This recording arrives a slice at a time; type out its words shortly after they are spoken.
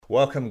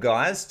Welcome,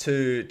 guys,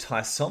 to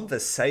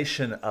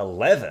Conversation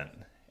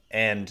 11.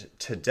 And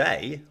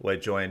today we're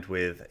joined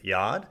with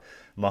Yard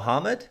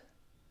Mohammed.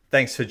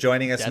 Thanks for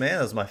joining us, man.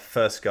 That was my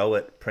first go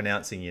at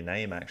pronouncing your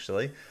name,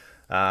 actually. Did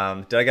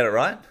I get it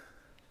right?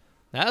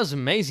 That was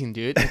amazing,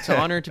 dude. It's an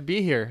honor to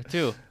be here,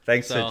 too.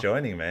 Thanks for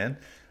joining, man.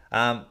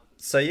 I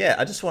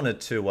just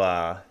wanted to...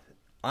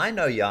 I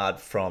know Yard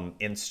from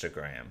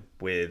Instagram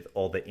with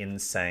all the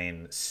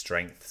insane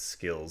strength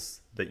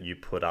skills that you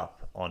put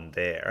up on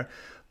there.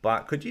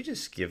 But could you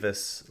just give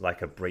us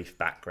like a brief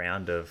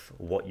background of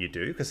what you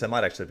do? Because there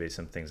might actually be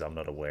some things I'm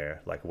not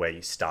aware, like where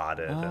you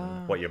started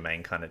and what your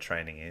main kind of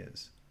training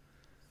is.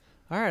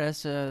 All right,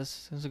 that's a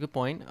good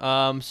point.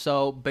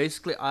 So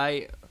basically,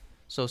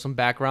 some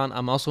background.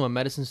 I'm also a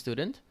medicine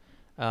student,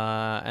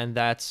 and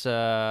that's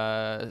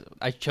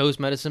I chose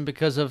medicine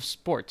because of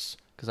sports,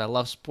 because I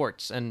love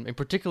sports, and in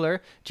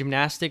particular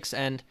gymnastics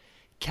and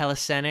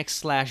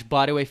calisthenics /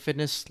 bodyweight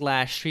fitness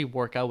 / street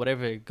workout,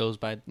 whatever it goes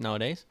by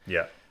nowadays.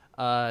 Yeah.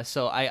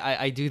 So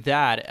I do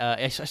that.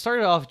 I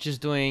started off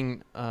just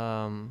doing.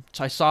 So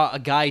I saw a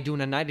guy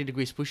doing a 90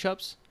 degrees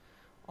push-ups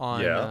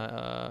on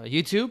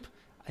YouTube.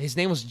 His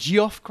name was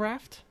Geoff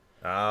Craft.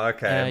 Oh,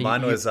 okay.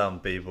 Mine was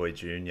B-Boy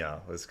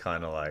Jr. was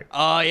kind of like...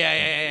 Oh,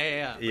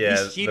 yeah.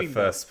 Yeah, he's cheating, the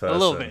first person. A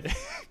little bit.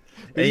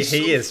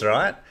 he is,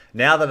 right?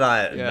 Now that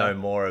I know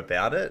more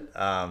about it,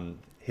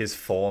 his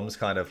form's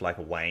kind of like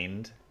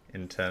waned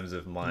in terms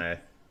of my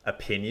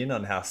opinion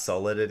on how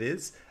solid it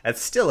is.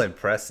 It's still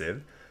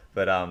impressive,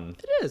 but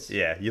it is.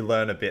 Yeah, you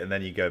learn a bit and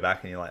then you go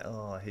back and you're like,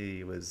 oh,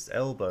 he was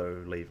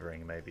elbow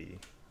levering maybe.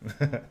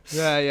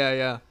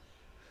 Yeah.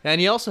 And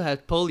he also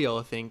had polio,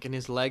 I think, and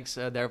his legs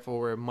therefore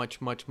were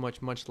much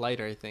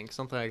lighter, I think,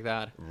 something like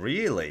that.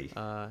 Really?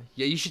 Yeah,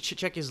 you should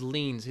check his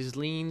leans. His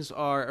leans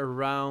are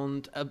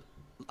around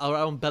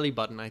belly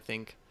button, I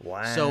think.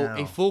 Wow. So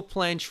a full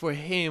planche for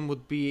him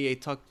would be a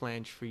tuck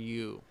planche for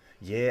you.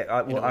 Yeah,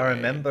 I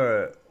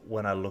remember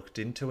when I looked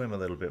into him a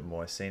little bit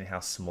more, seeing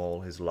how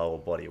small his lower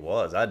body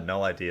was. I had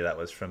no idea that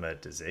was from a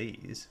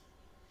disease.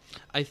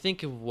 I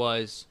think it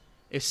was.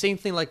 It's same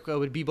thing like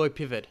with B-Boy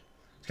Pivot.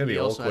 It's going to be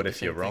awkward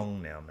if you're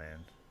wrong now,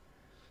 man.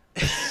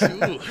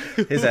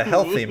 He's a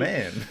healthy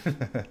man.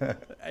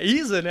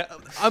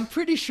 I'm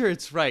pretty sure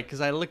it's right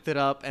because I looked it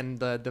up and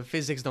the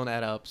physics don't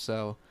add up.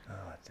 So.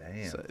 Oh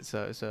damn.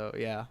 So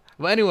yeah.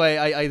 Well, anyway,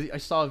 I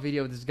saw a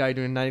video of this guy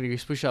doing 90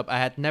 degrees push-up. I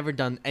had never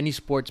done any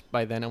sports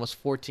by then. I was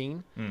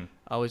 14.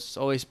 I was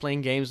always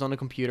playing games on the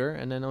computer,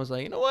 and then I was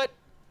like, you know what?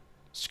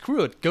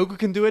 Screw it. Goku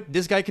can do it.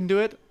 This guy can do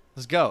it.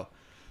 Let's go.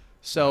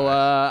 So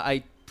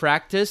I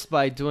practiced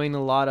by doing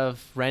a lot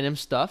of random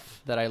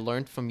stuff that I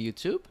learned from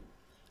YouTube.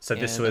 So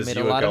this was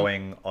you were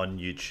going on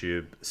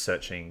YouTube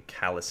searching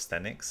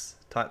calisthenics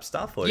type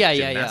stuff or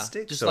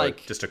gymnastics or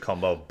just a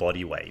combo of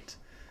body weight?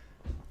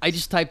 I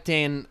just typed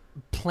in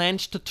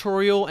planche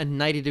tutorial and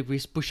 90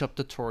 degrees push-up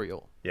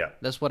tutorial. Yeah.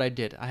 That's what I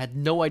did. I had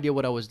no idea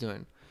what I was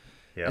doing.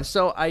 Yeah. And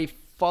so I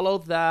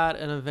followed that,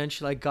 and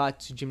eventually I got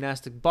to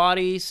gymnastic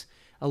bodies.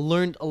 I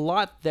learned a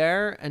lot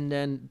there, and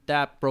then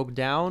that broke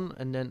down,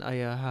 and then I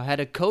had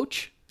a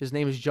coach. His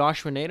name is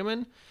Joshua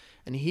Naderman,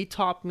 and he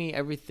taught me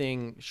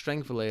everything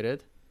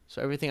strength-related.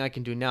 So everything I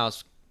can do now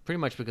is pretty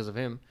much because of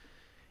him.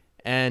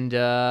 And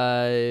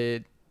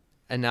now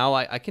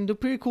I can do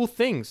pretty cool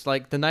things.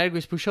 Like the 90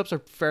 degrees push-ups are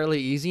fairly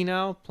easy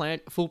now.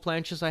 Full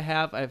planches I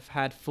have. I've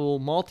had full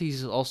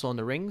multis also on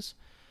the rings.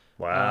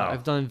 Wow.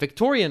 I've done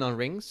Victorian on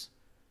rings.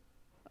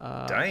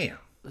 Damn.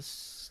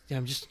 Yeah,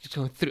 I'm just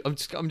going through. I'm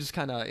just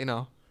kind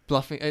of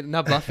bluffing.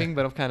 Not bluffing,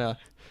 but I'm kind of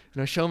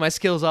showing my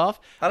skills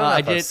off. I don't know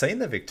if I've seen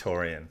the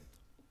Victorian.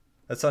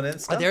 That's on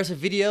Insta. There's a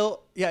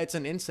video. Yeah, it's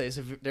on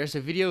Insta. There's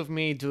a video of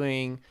me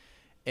doing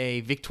a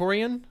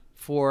Victorian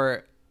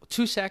for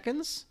 2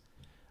 seconds.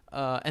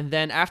 And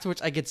then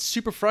afterwards, I get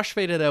super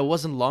frustrated that it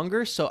wasn't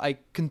longer, so I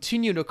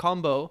continue the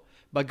combo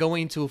by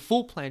going to a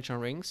full planche on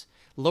rings,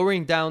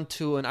 lowering down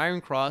to an iron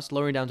cross,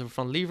 lowering down to a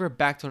front lever,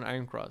 back to an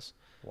iron cross.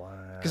 Wow.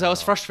 Because I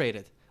was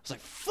frustrated. I was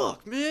like,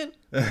 fuck, man.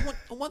 I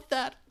want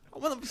that. I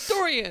want a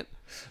Victorian.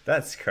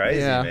 That's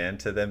crazy, man,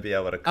 to then be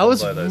able to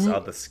combo those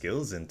other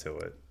skills into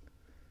it.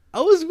 I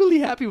was really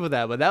happy with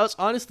that, but that was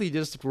honestly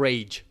just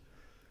rage.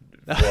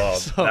 Well,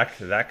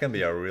 that can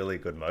be a really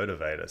good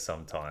motivator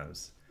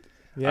sometimes.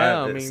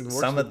 Yeah, I mean,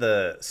 some of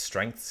the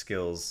strength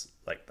skills,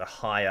 like the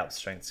high up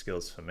strength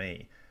skills for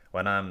me,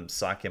 when I'm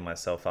psyching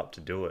myself up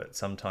to do it,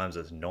 sometimes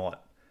it's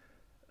not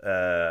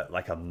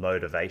like a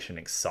motivation,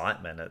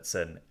 excitement. It's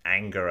an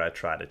anger I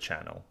try to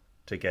channel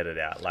to get it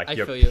out. Like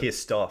you're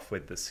pissed off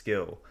with the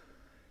skill.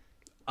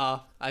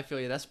 I feel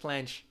you. That's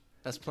planche.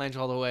 That's planche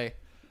all the way.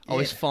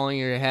 Always falling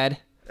in your head.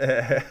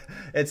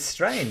 It's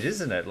strange,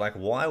 isn't it? Like,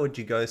 why would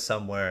you go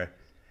somewhere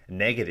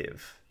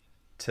negative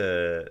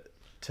to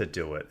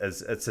do it?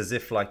 It's as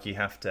if like you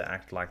have to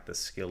act like the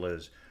skill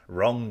has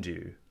wronged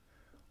you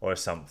or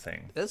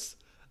something. That's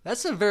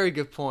a very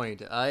good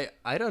point.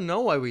 I don't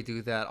know why we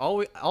do that.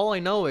 All I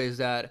know is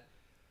that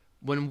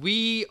when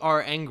we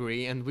are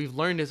angry, and we've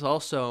learned this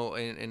also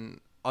in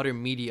other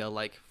media,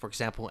 like for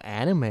example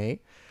anime,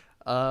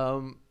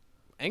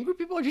 angry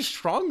people are just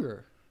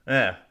stronger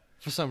Yeah.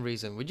 for some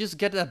reason. We just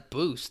get that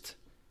boost.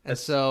 And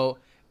That's- so,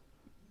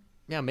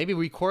 yeah, maybe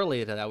we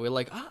correlated to that. We're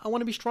like, I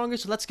want to be stronger,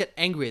 so let's get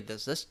angry at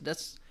this.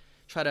 Let's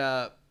try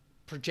to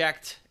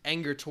project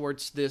anger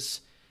towards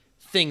this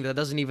thing that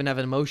doesn't even have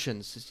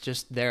emotions. It's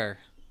just there.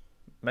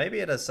 Maybe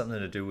it has something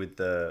to do with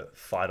the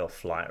fight or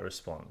flight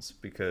response,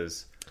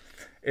 because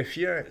if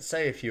you're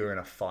in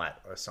a fight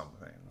or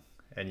something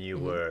and you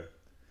were,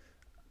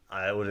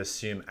 I would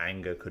assume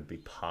anger could be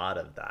part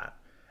of that.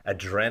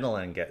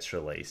 Adrenaline gets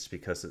released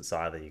because it's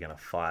either you're going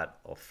to fight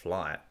or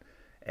flight,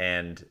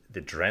 and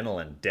the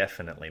adrenaline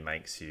definitely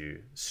makes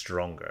you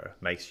stronger,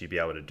 makes you be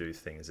able to do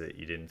things that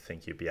you didn't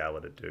think you'd be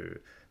able to do.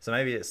 So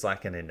maybe it's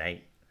like an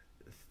innate,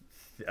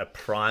 a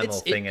primal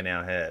thing in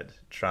our head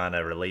trying to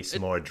release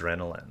more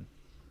adrenaline.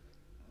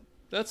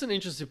 That's an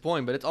interesting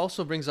point, but it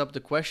also brings up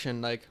the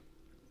question, like,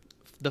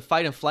 the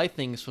fight and flight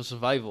thing is for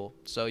survival.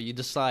 So you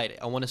decide,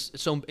 I want to.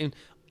 So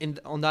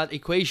on that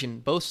equation,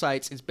 both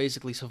sides is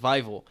basically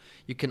survival.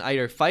 You can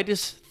either fight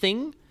this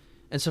thing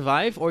and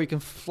survive, or you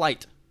can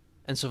flight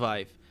and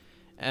survive.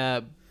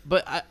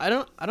 But I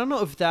don't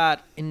know if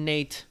that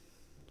innate,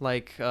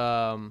 like,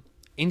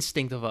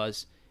 instinct of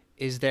us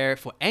is there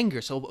for anger.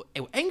 So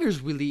anger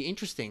is really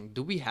interesting.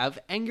 Do we have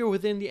anger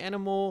within the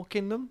animal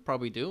kingdom?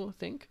 Probably do, I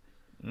think.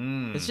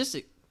 It's just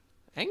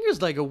anger is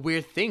like a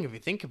weird thing if you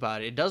think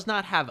about it. It does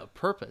not have a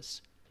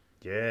purpose.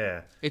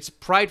 Yeah. It's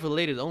pride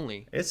related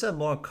only. It's a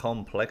more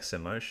complex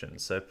emotion,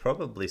 so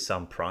probably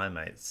some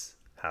primates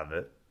have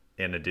it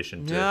in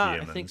addition to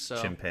humans. I think so.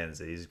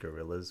 Chimpanzees,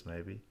 gorillas,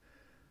 maybe.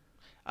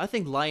 I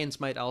think lions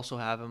might also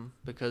have them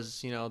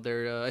because,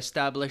 they're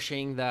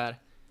establishing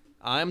that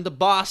I'm the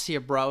boss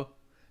here, bro.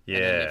 Yeah.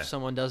 And then if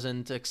someone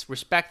doesn't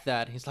respect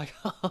that, he's like,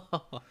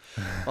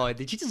 oh,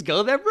 did you just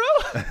go there,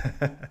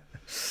 bro?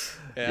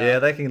 Yeah,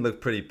 they can look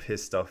pretty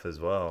pissed off as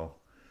well.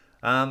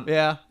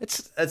 Yeah,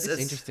 it's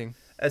interesting.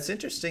 It's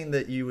interesting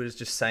that you were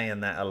just saying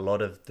that a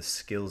lot of the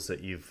skills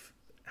that you've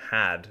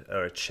had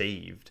or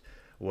achieved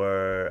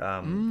were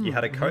you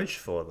had a coach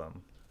for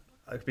them.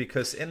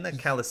 Because in the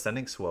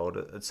calisthenics world,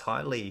 it's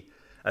highly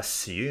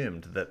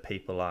assumed that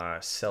people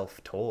are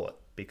self-taught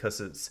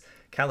because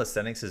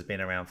calisthenics has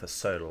been around for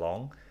so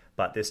long.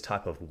 But this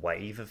type of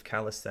wave of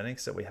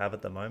calisthenics that we have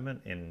at the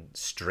moment in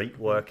street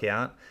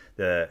workout,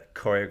 the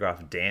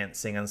choreographed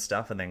dancing and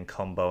stuff, and then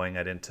comboing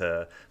it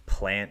into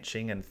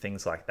planching and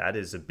things like that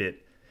is a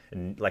bit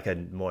like a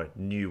more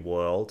new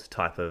world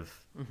type of,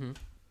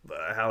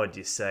 how would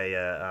you say,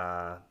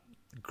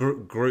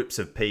 groups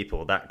of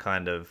people, that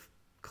kind of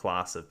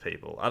class of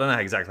people. I don't know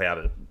exactly how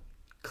to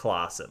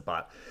class it,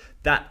 but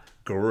that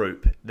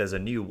group, there's a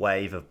new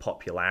wave of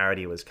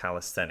popularity with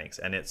calisthenics,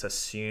 and it's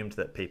assumed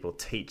that people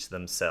teach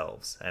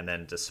themselves and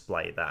then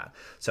display that.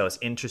 So it's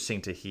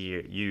interesting to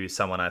hear you,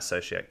 someone I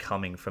associate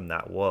coming from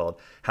that world,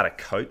 had a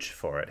coach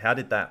for it. How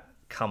did that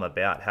come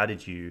about? How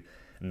did you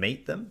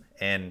meet them?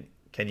 And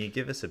can you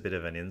give us a bit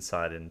of an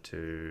insight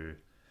into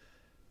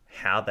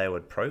how they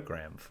would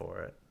program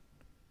for it?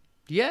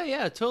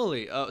 Yeah,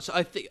 totally. So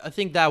I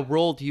think that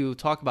world you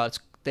talk about,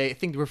 I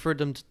think they refer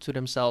them to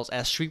themselves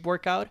as street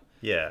workout.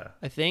 Yeah.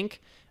 I think,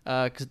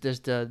 because there's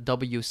the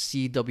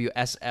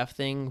WCWSF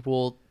thing,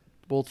 World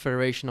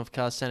Federation of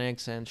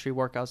Calisthenics and Street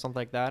Workout, something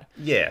like that.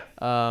 Yeah.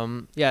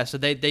 So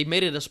they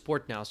made it a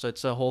sport now. So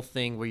it's a whole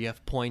thing where you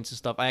have points and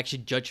stuff. I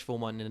actually judged for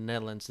one in the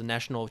Netherlands, the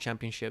national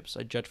championships.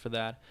 I judged for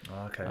that.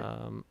 Okay.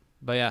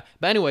 But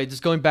anyway,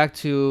 just going back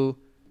to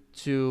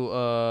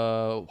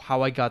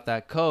how I got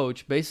that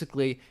coach.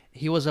 Basically,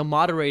 he was a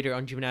moderator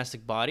on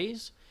Gymnastic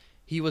Bodies.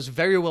 He was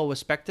very well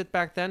respected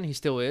back then. He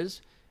still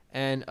is.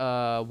 And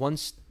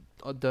once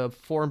the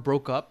forum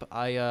broke up,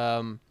 I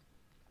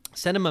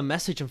sent him a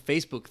message on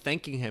Facebook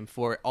thanking him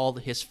for all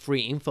his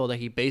free info that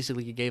he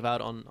basically gave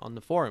out on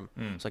the forum.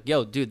 It's like,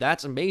 yo, dude,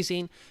 that's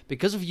amazing.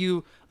 Because of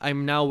you,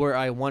 I'm now where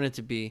I wanted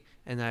to be,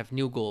 and I have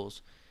new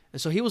goals.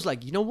 And so he was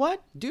like, you know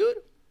what, dude?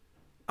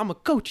 I'm going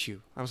to coach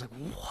you. I was like,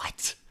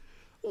 what?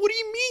 What do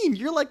you mean?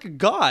 You're like a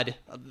god.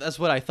 That's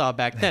what I thought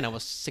back then. I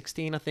was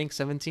 16, I think,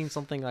 17,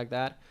 something like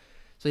that.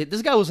 So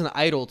this guy was an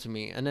idol to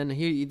me. And then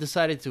he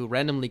decided to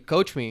randomly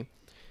coach me.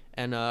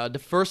 And the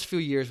first few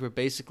years were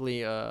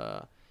basically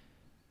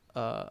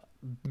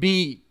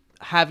me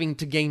having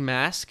to gain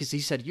mass. Because he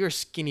said, you're a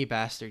skinny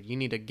bastard. You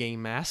need to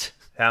gain mass.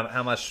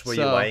 How much were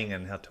you weighing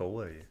and how tall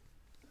were you?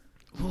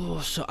 Oh,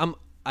 so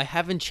I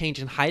haven't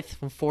changed in height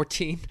from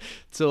 14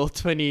 till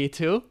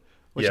 22,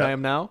 which I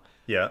am now.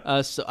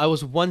 Yeah. So I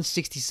was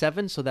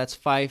 167, so that's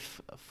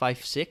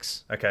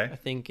 5'6". Okay. I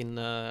think in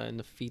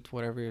the feet,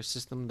 whatever your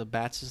system, the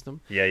bat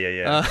system.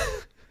 Yeah.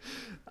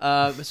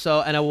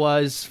 So and I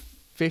was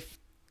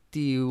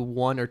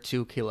 51 or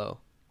 2 kilo.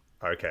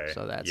 Okay.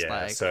 So that's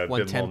so a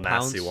bit more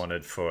mass pounds. you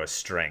wanted for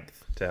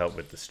strength to help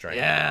with the strength.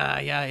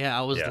 Yeah.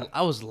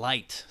 I was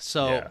light.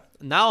 So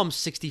now I'm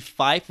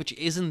 65, which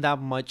isn't that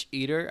much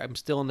either. I'm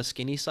still on the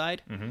skinny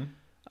side. Mm-hmm.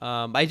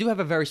 I do have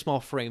a very small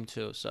frame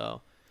too.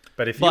 So.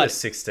 But if you were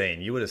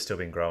 16, you would have still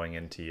been growing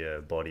into your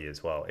body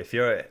as well.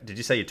 Did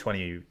you say you're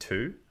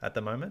 22 at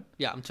the moment?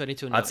 Yeah, I'm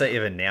 22 now. I'd say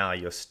even now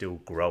you're still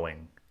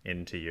growing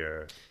into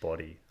your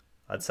body.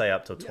 I'd say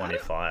up to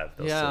 25,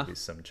 there'll Yeah. still be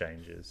some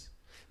changes.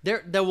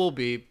 There will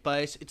be,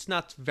 but it's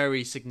not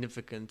very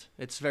significant.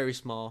 It's very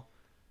small.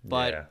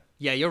 But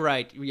yeah, you're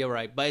right. You're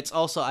right. But it's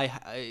also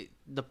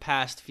the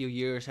past few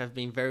years have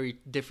been very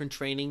different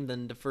training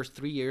than the first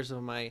 3 years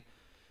of my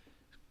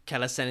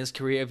calisthenics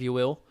career, if you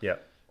will. Yeah.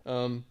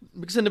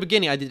 Because in the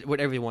beginning I did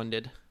what everyone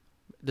did: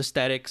 the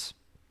statics,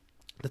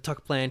 the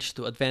tuck planche,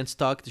 the advanced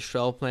tuck, the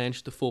shell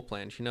planche, the full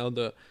planche. You know,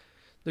 the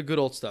good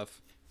old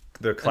stuff.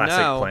 The classic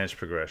now- planche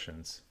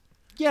progressions.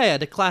 Yeah,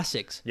 the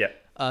classics. Yeah.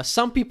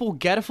 Some people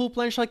get a full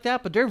planche like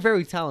that, but they're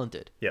very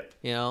talented. Yeah.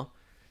 You know,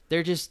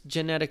 they're just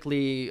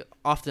genetically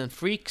often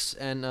freaks,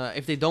 and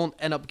if they don't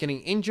end up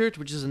getting injured,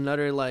 which is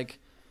another like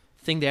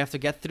thing they have to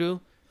get through,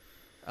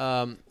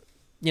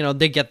 you know,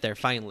 they get there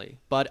finally.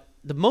 But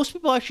the most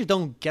people actually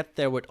don't get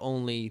there with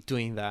only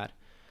doing that.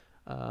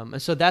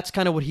 And so that's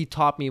kind of what he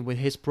taught me with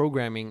his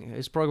programming.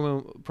 His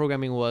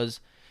programming was,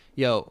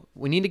 yo,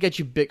 we need to get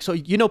you big. So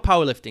you know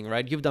powerlifting,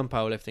 right? You've done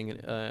powerlifting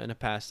in the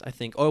past, I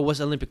think, or it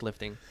was Olympic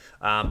lifting.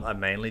 I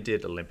mainly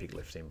did Olympic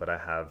lifting, but I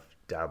have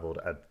dabbled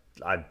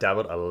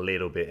a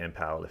little bit in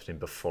powerlifting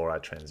before I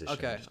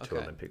transitioned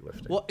to Olympic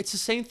lifting. Well, it's the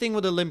same thing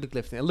with Olympic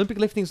lifting. Olympic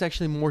lifting is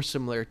actually more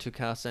similar to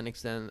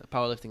calisthenics than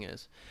powerlifting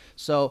is.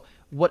 So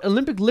what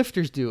Olympic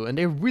lifters do, and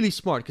they're really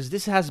smart because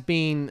this has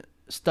been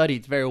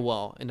studied very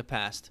well in the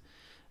past,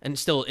 and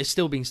it's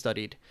still being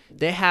studied.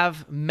 They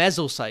have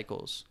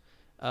mesocycles.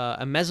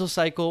 A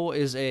mesocycle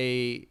is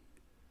a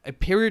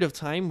period of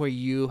time where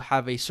you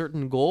have a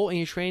certain goal in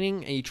your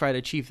training and you try to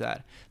achieve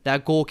that.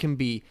 That goal can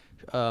be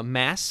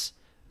mass,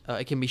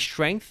 it can be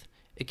strength,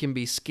 it can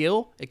be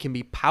skill, it can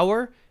be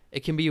power, it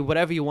can be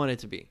whatever you want it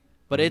to be.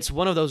 But it's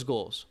one of those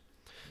goals.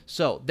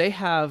 So they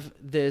have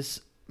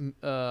this.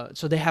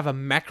 So they have a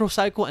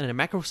macrocycle, and a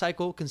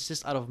macrocycle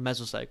consists out of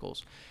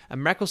mesocycles. A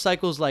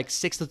macrocycle is like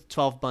 6 to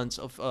 12 months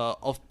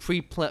of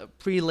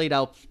pre laid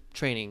out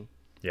training.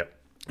 Yep.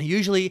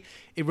 Usually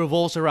it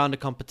revolves around the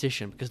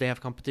competition because they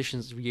have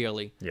competitions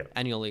yearly,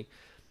 annually.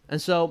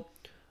 And so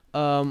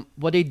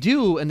what they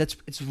do, and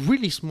it's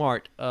really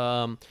smart,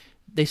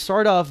 they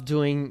start off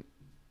doing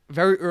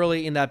very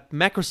early in that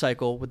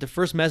macrocycle with the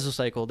first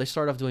mesocycle, they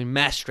start off doing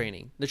mass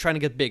training. They're trying to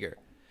get bigger.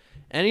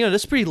 And, you know,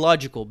 that's pretty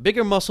logical.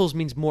 Bigger muscles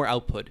means more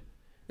output.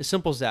 As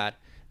simple as that.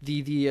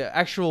 The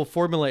actual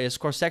formula is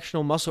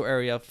cross-sectional muscle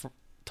area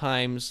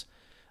times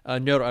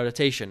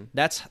neuroadaptation.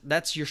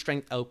 That's your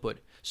strength output.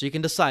 So you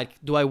can decide,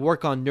 do I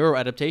work on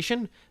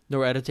neuroadaptation?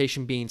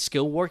 Neuroadaptation being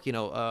skill work, you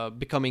know,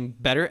 becoming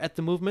better at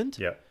the movement.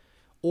 Yeah.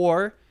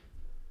 Or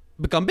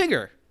become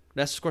bigger.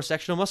 That's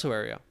cross-sectional muscle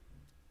area.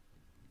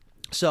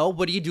 So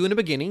what do you do in the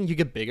beginning? You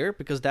get bigger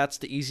because that's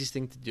the easiest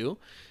thing to do.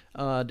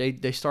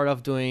 They start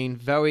off doing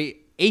very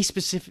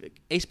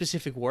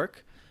a-specific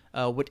work.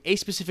 With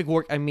a-specific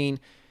work, I mean,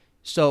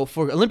 so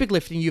for Olympic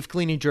lifting, you have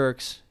clean and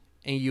jerks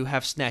and you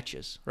have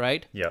snatches,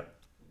 right? Yeah.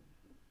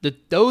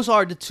 Those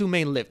are the two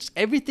main lifts.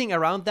 Everything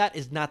around that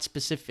is not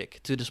specific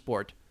to the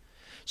sport.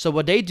 So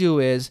what they do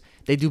is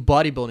they do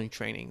bodybuilding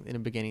training in the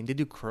beginning. They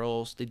do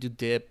curls, they do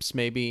dips,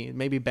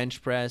 maybe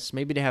bench press,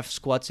 maybe they have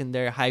squats in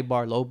there, high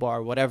bar, low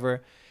bar,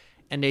 whatever.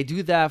 And they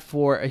do that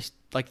for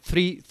like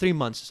three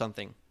months or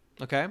something,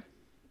 okay?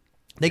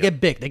 They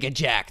get big, they get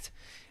jacked.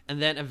 And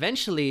then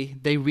eventually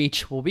they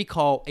reach what we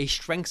call a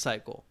strength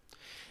cycle.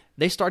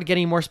 They start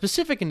getting more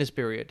specific in this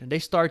period. They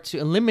start to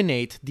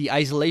eliminate the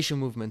isolation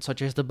movements,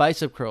 such as the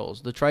bicep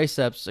curls, the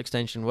triceps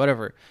extension,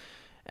 whatever.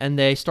 And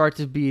they start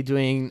to be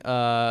doing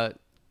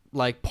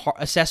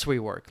accessory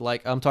work.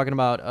 Like I'm talking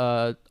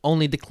about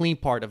only the clean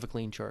part of a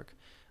clean jerk.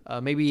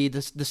 Maybe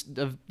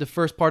the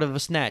first part of a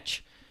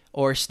snatch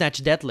or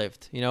snatch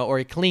deadlift, you know, or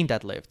a clean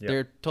deadlift. Yep.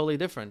 They're totally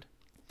different.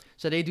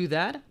 So they do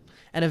that.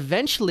 And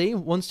eventually,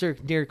 once they're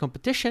near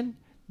competition,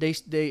 they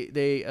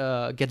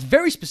get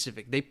very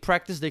specific. They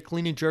practice their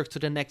clean and jerks to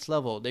the next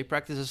level. They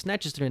practice the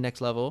snatches to the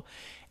next level.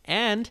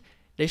 And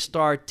they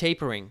start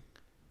tapering.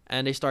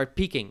 And they start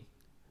peaking.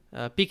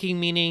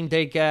 Peaking meaning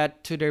they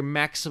get to their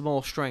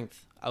maximal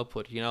strength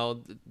output. You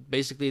know,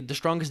 basically the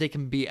strongest they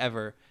can be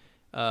ever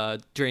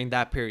during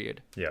that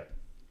period. Yeah.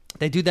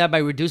 They do that by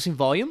reducing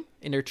volume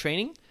in their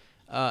training.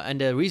 And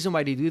the reason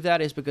why they do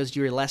that is because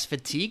you're less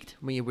fatigued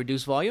when you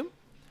reduce volume.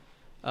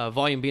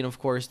 Volume being, of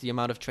course, the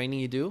amount of training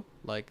you do,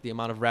 like the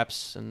amount of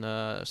reps and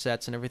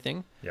sets and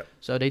everything. Yep.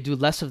 So they do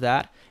less of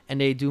that,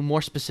 and they do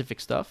more specific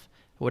stuff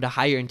with a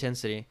higher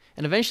intensity.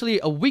 And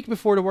eventually, a week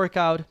before the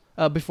workout,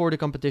 before the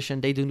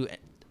competition,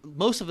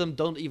 most of them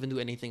don't even do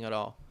anything at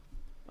all.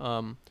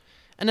 And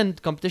then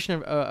the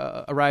competition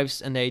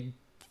arrives, and they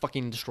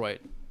fucking destroy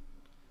it.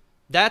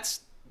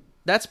 That's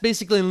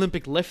basically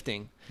Olympic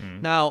lifting.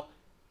 Now,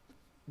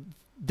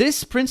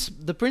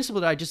 the principle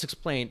that I just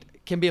explained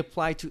can be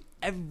applied to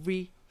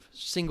every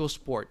single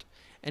sport.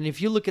 And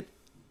if you look at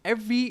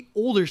every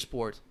older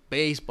sport,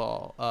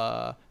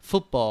 baseball,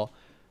 football,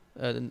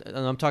 and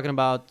I'm talking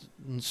about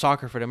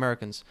soccer for the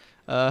Americans.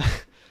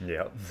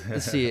 Yeah.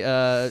 Let's see.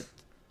 Well,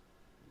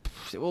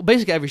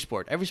 basically every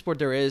sport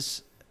there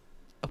is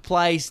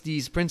applies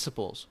these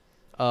principles.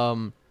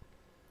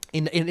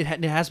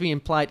 It has been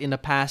implied in the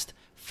past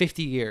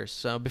 50 years.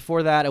 So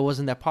before that, it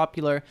wasn't that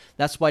popular.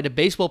 That's why the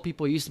baseball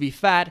people used to be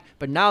fat,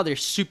 but now they're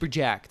super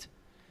jacked.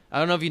 I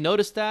don't know if you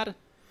noticed that,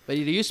 but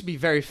they used to be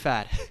very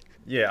fat.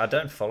 Yeah, I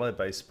don't follow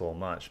baseball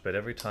much, but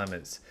every time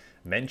it's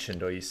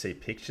mentioned or you see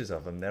pictures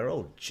of them, they're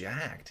all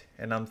jacked.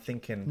 And I'm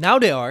thinking, Now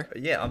they are.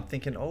 yeah, I'm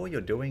thinking all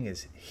you're doing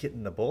is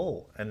hitting the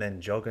ball and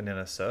then jogging in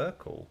a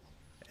circle.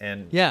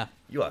 And Yeah.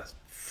 you are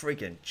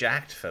freaking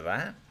jacked for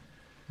that.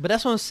 But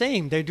that's what I'm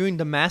saying. They're doing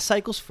the mass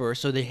cycles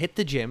first, so they hit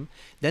the gym.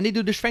 Then they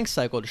do the strength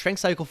cycle. The strength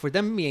cycle for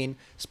them mean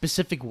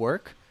specific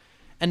work,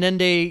 and then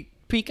they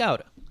peak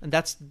out. And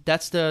that's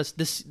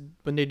this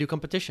when they do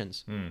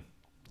competitions.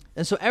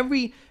 And so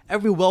every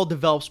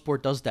well-developed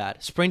sport does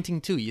that. Sprinting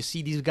too. You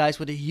see these guys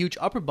with a huge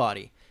upper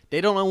body.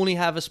 They don't only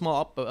have a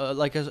small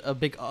a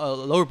big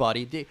lower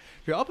body.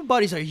 Their upper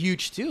bodies are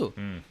huge too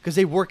because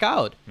they work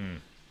out.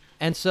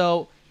 And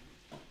so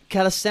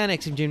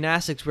calisthenics and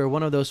gymnastics were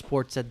one of those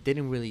sports that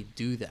didn't really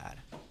do that.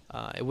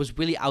 It was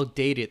really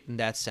outdated in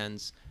that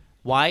sense.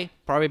 Why?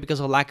 Probably because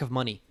of lack of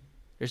money.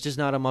 There's just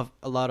not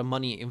a lot of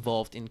money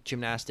involved in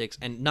gymnastics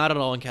and not at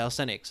all in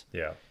calisthenics.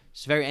 Yeah.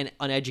 It's very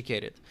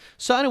uneducated.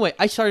 So anyway,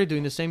 I started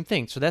doing the same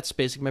thing. So that's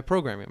basically my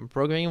programming. My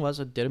programming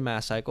was I did a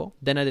mass cycle,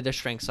 then I did a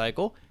strength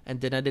cycle,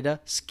 and then I did a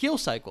skill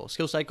cycle.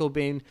 Skill cycle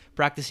being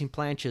practicing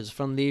planches,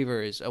 front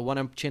levers,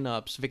 one-arm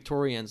chin-ups,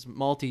 Victorians,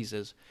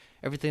 Malteses,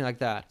 everything like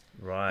that.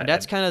 Right. And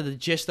that's kind of the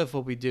gist of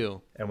what we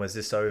do. And was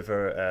this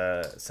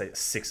over, say, a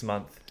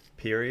 6-month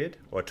period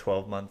or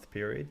 12-month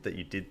period that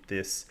you did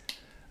this,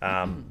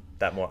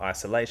 that more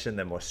isolation,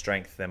 then more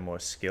strength, then more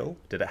skill?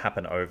 Did it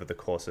happen over the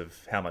course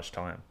of how much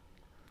time?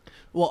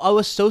 Well, I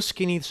was so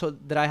skinny so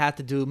that I had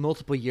to do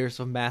multiple years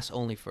of mass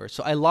only first.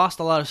 So I lost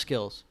a lot of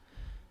skills.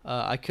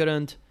 I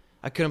couldn't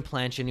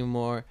planche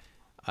anymore.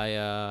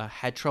 I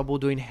had trouble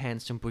doing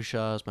handstand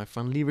push-ups. My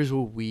front levers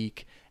were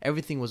weak.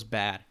 Everything was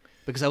bad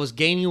because I was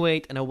gaining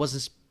weight and I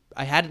was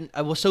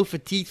so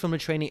fatigued from the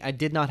training. I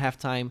did not have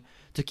time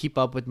to keep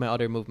up with my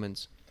other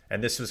movements.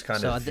 And this was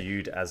kind of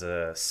viewed as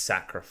a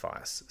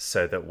sacrifice,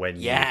 so that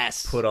when you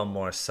put on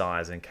more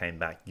size and came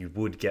back, you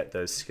would get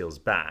those skills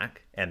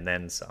back and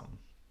then some.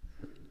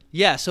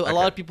 Yeah, so a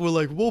lot of people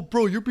were like, "Well,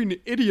 bro, you're being an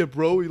idiot,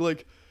 bro.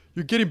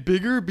 You're getting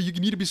bigger, but you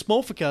need to be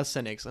small for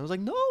calisthenics." I was like,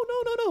 "No.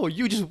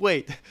 You just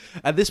wait."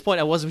 At this point,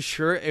 I wasn't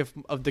sure if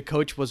the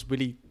coach was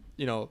really,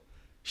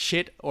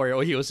 shit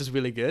or he was just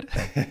really good.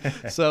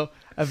 So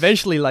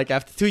eventually, like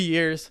after 2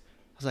 years,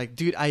 I was like,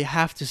 "Dude, I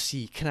have to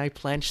see. Can I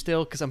planche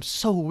still? Because I'm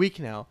so weak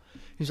now."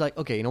 He's like,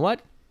 "Okay, you know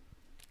what?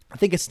 I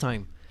think it's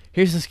time.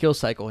 Here's the skill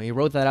cycle." He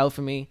wrote that out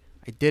for me.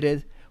 I did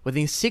it.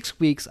 Within 6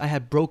 weeks, I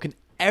had broken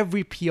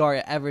every PR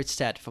I ever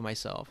set for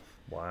myself.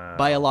 Wow.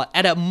 By a lot.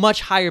 At a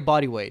much higher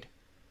body weight.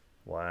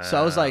 Wow. So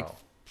I was like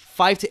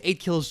 5 to 8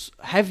 kilos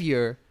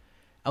heavier.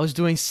 I was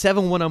doing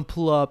 7 one-arm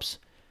pull-ups.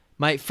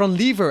 My front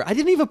lever, I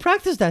didn't even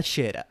practice that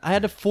shit. I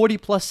had a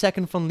 40-plus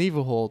second front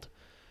lever hold.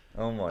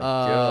 Oh my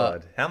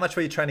God. How much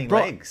were you training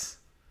legs?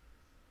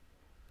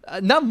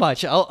 Not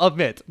much, I'll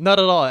admit. Not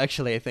at all,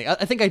 actually, I think.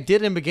 I think I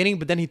did in the beginning,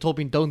 but then he told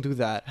me, don't do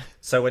that.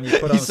 So when you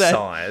put on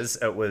size,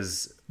 it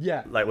was...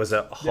 Yeah. Like, was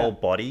it whole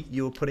body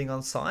you were putting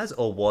on size,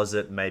 or was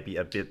it maybe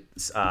a bit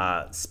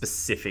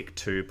specific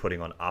to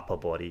putting on upper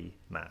body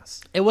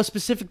mass? It was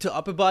specific to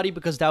upper body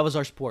because that was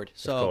our sport.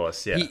 So of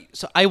course, yeah.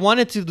 So I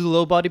wanted to do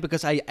lower body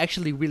because I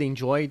actually really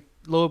enjoyed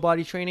lower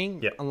body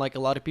training. Yeah. Unlike a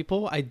lot of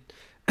people, I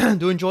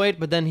do enjoy it.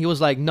 But then he was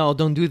like, "No,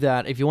 don't do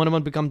that. If you want to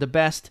become the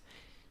best,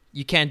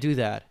 you can't do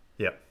that."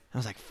 Yeah. I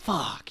was like,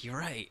 "Fuck, you're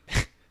right."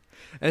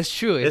 It's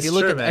true. If It's you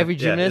look true, at man. every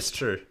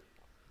gymnast, Yeah, it's true.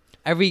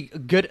 every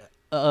good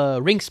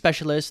ring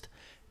specialist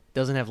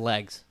doesn't have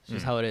legs. It's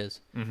just how it is.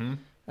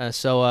 Mm-hmm.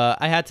 So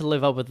I had to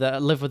live with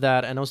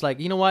that, and I was like,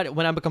 you know what?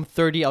 When I become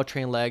 30, I'll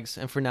train legs,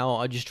 and for now,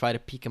 I'll just try to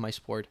peak in my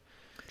sport,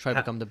 try to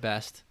become the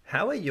best.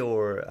 How are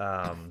your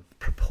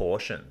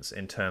proportions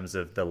in terms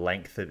of the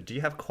length of? Do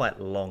you have quite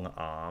long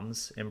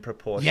arms in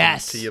proportion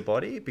to your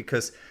body?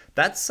 Because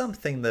that's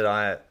something that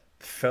I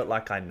felt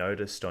like I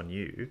noticed on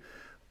you,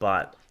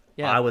 but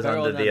I was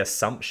under the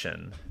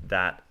assumption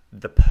that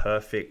the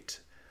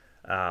perfect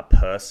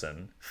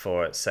person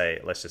for,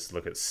 say, let's just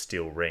look at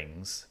steel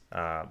rings,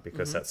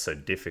 because that's so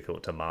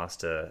difficult to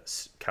master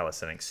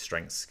calisthenics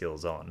strength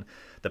skills on.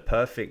 The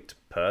perfect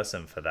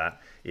person for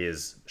that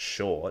is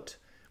short,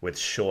 with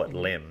short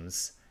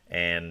limbs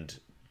and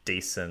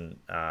decent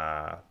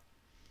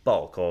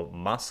bulk or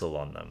muscle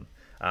on them.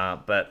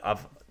 But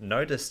I've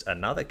noticed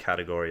another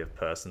category of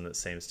person that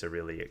seems to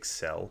really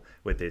excel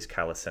with these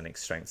calisthenic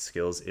strength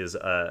skills is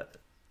a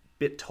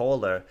bit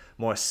taller,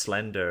 more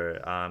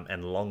slender,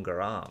 and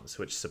longer arms,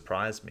 which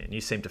surprised me. And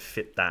you seem to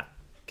fit that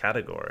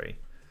category.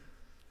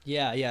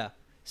 Yeah.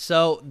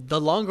 So the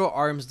longer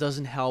arms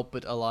doesn't help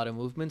with a lot of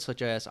movements,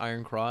 such as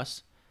iron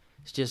cross.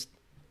 It's just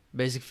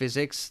basic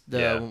physics.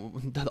 The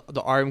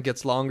arm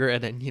gets longer,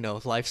 and then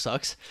life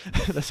sucks.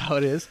 That's how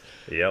it is.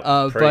 Yep.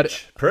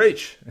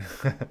 Preach.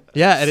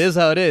 Yeah, it is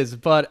how it is.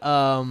 But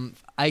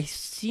I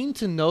seem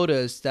to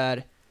notice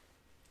that.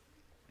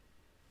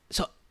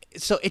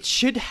 So it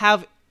should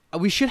have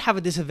we should have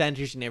a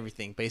disadvantage in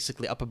everything,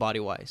 basically upper body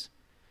wise.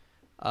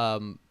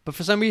 But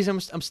for some reason,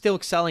 I'm still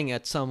excelling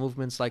at some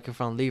movements like a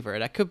front lever.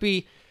 That could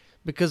be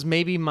because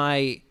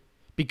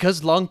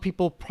because long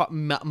people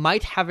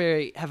might have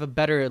a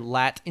better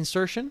lat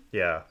insertion.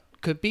 Yeah.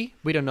 Could be.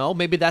 We don't know.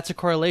 Maybe that's a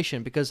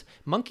correlation because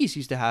monkeys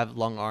used to have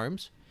long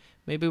arms.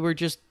 Maybe we're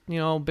just,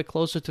 a bit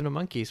closer to the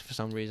monkeys for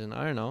some reason.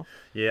 I don't know.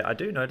 Yeah, I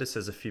do notice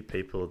there's a few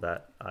people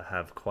that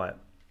have quite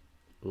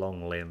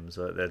long limbs.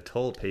 They're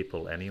tall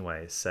people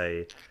anyway,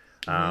 say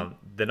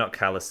they're not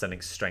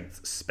calisthenics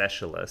strength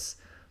specialists,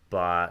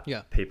 but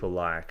people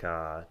like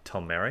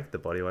Tom Merrick, the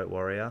bodyweight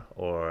warrior,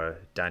 or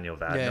Daniel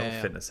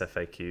Vadnal, Fitness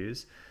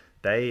FAQs,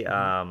 they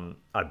are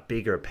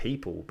bigger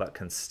people but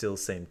can still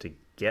seem to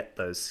get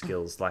those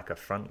skills like a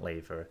front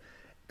lever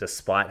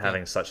despite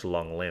having such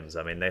long limbs.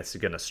 I mean, they're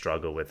going to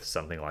struggle with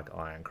something like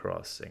Iron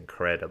Cross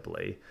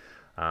incredibly,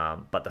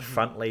 but the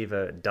front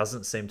lever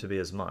doesn't seem to be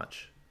as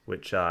much,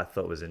 which I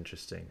thought was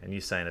interesting. And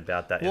you saying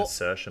about that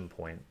insertion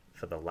point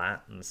for the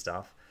lat and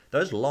stuff,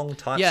 those long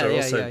types are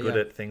also good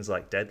at things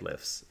like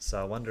deadlifts,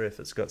 so I wonder if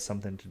it's got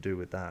something to do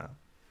with that.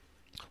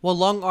 Well,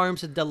 long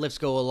arms and deadlifts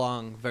go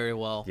along very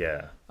well.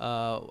 Yeah.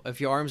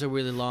 If your arms are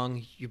really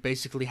long, you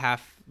basically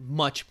have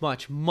much,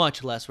 much,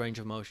 much less range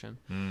of motion.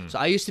 So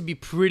I used to be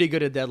pretty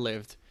good at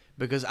deadlift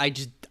because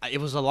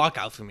it was a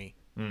lockout for me.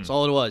 That's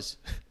all it was.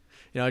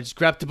 I just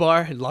grabbed the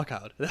bar and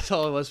lockout. That's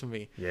all it was for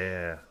me.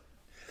 Yeah.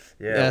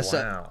 Yeah,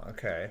 wow.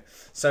 Okay.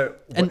 So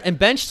and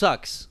bench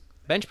sucks.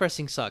 Bench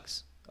pressing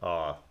sucks.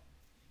 Oh.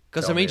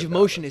 Because the range of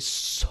motion is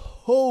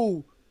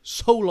so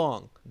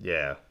long.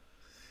 Yeah.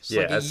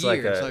 It's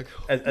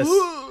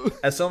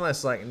it's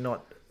almost like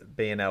not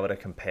being able to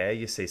compare.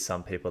 You see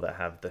some people that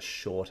have the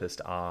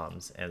shortest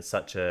arms and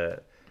such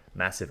a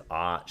massive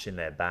arch in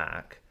their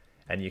back,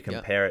 and you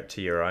compare it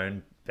to your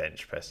own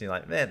bench press, and you're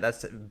like, man,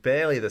 that's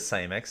barely the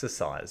same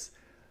exercise.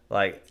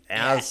 Like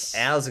ours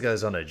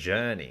goes on a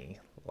journey.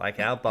 Like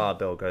our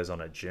barbell goes on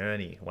a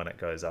journey when it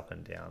goes up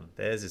and down.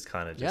 Theirs is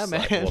kind of just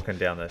like walking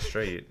down the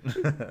street.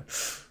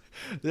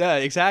 Yeah,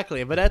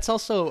 exactly. But that's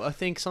also, I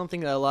think,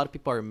 something that a lot of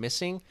people are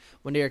missing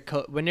when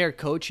they're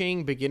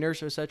coaching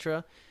beginners,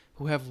 etc.,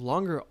 who have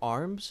longer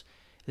arms.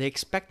 They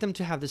expect them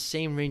to have the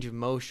same range of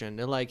motion.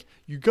 They're like,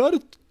 you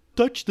gotta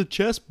touch the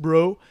chest,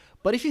 bro.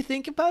 But if you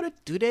think about it,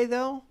 do they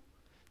though?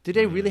 Do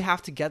they really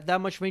have to get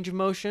that much range of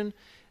motion?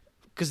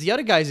 Because the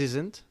other guys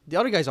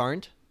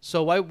aren't.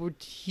 So why would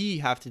he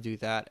have to do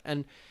that?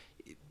 And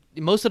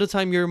most of the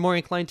time, you're more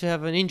inclined to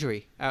have an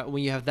injury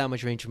when you have that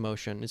much range of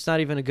motion. It's not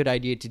even a good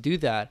idea to do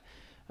that.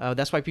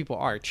 That's why people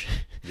arch,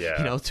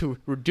 to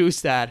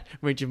reduce that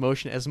range of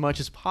motion as much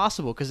as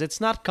possible because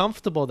it's not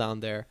comfortable down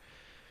there.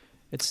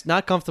 It's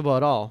not comfortable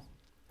at all.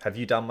 Have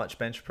you done much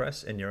bench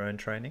press in your own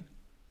training?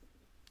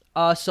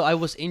 So I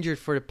was injured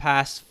for the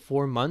past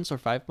 4 months or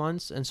 5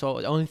 months, and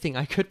so the only thing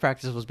I could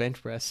practice was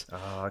bench press.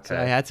 Oh, okay. So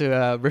I had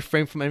to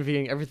refrain from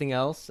everything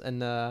else,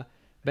 and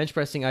bench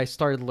pressing I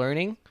started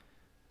learning.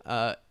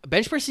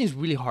 Bench pressing is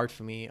really hard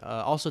for me,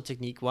 also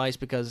technique-wise,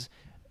 because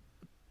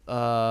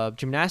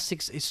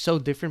gymnastics is so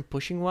different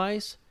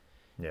pushing-wise.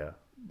 Yeah.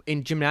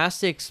 In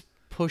gymnastics,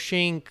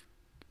 pushing,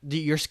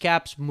 your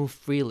scaps move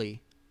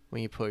freely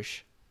when you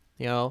push.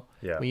 When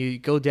you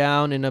go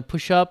down in a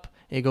push-up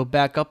and you go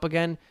back up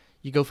again,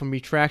 you go from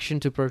retraction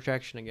to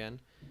protraction again.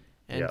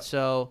 And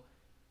so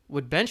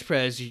with bench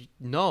press,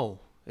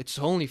 it's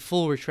only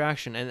full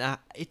retraction. And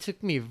it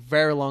took me a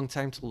very long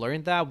time to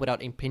learn that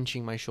without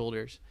impinging my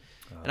shoulders.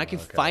 And I can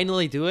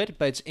finally do it,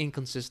 but it's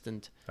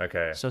inconsistent.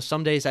 Okay. So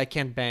some days I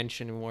can't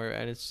bench anymore,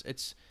 and it's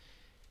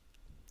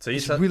So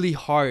it's really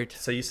hard.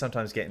 So you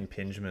sometimes get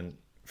impingement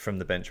from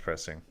the bench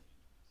pressing?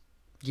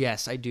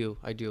 Yes, I do.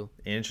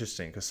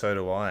 Interesting, because so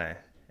do I.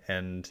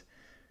 And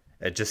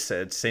it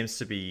seems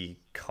to be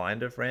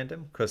kind of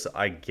random, because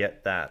I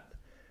get that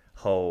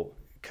whole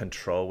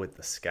control with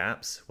the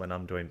scaps when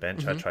I'm doing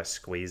bench. I try to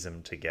squeeze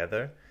them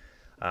together.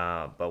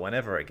 But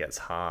whenever it gets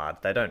hard,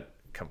 they don't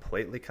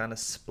completely kind of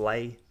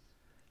splay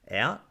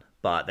out,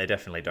 but they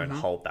definitely don't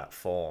hold that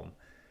form.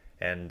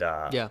 And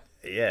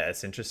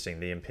it's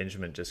interesting. The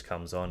impingement just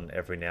comes on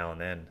every now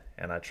and then,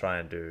 and I try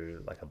and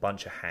do like a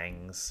bunch of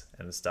hangs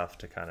and stuff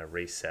to kind of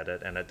reset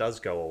it, and it does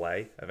go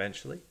away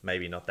eventually.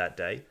 Maybe not that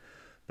day,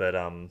 but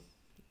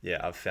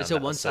I've found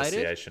that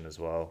association as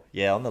well.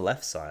 Yeah, on the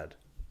left side.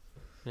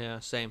 Yeah,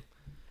 same.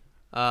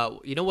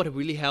 You know what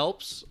really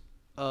helps?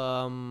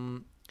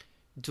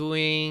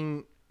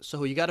 Doing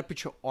so, you got to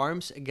put your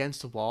arms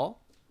against the wall,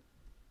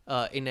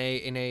 in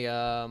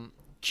a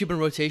Cuban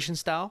rotation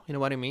style. You know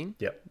what I mean?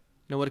 Yep.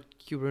 You know what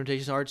Cuban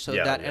rotations are? So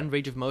end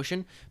range of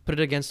motion, put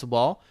it against the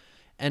wall,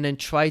 and then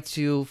try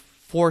to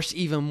force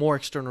even more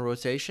external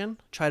rotation.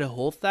 Try to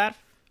hold that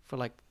for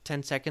like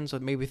 10 seconds or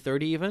maybe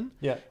 30 even.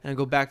 Yeah. And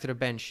go back to the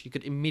bench. You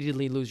could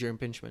immediately lose your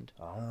impingement.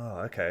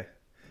 Oh, okay.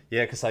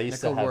 Yeah, because I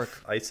used to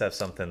have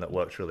something that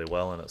worked really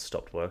well and it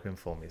stopped working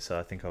for me. So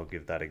I think I'll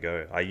give that a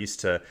go. I used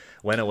to,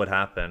 when it would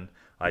happen,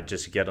 I'd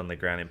just get on the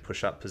ground in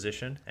push-up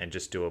position and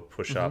just do a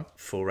push-up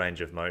full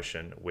range of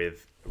motion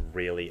with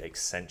really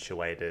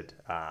accentuated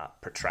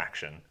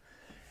protraction.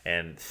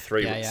 and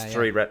three Yeah.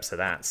 three reps of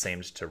that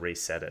seemed to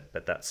reset it,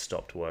 but that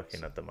stopped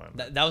working at the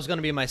moment. That was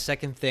gonna be my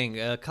second thing.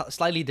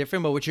 Slightly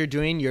different, but what you're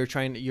doing, you're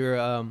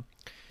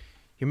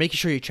making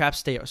sure your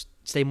traps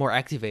stay more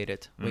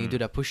activated when you do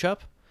that push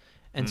up,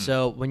 and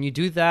so when you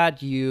do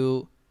that,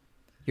 your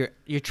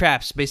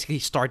traps basically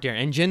start their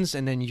engines,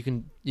 and then you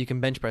can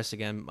bench press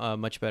again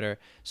much better.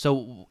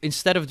 So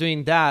instead of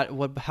doing that,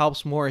 what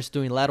helps more is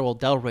doing lateral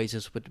delt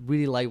raises with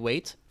really light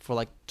weight for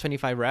like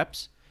 25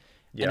 reps,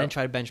 and then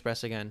try to bench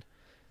press again.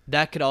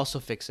 That could also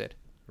fix it.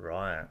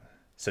 Right.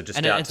 So just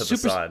And out it's to the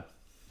side.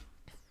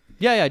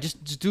 Yeah.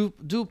 Just do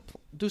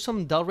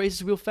some delt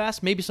raises real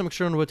fast. Maybe some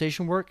external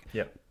rotation work.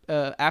 Yep.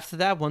 After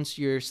that, once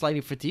you're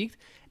slightly fatigued,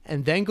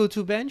 and then go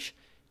to bench,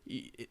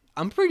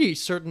 I'm pretty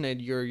certain that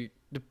the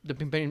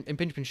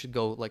impingement should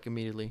go like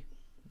immediately.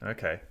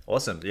 Okay.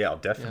 Awesome. Yeah, I'll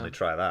definitely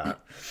try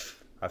that.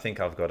 I think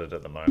I've got it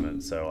at the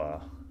moment,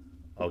 so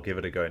I'll give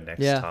it a go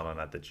next time I'm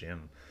at the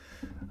gym.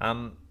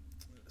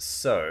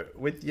 So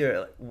with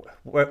your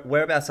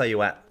whereabouts are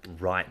you at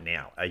right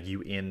now? Are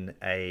you in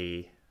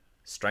a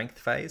strength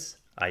phase?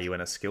 Are you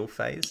in a skill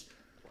phase?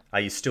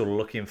 Are you still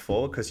looking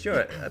forward? Because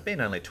you're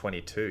being only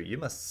 22, you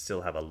must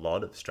still have a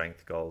lot of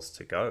strength goals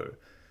to go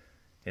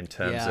in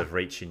terms of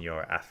reaching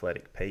your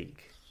athletic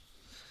peak.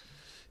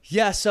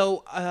 Yeah,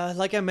 so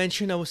like I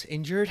mentioned, I was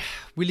injured.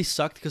 Really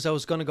sucked because I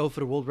was going to go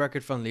for the world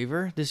record from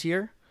lever this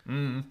year.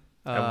 And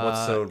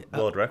what's the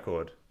world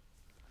record?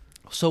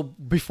 So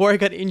before I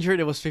got injured,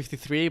 it was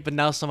 53, but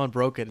now someone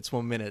broke it. It's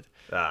 1 minute.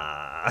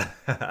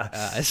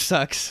 It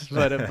sucks,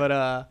 but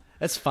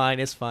it's fine.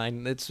 It's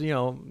fine. It's,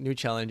 new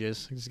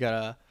challenges. Just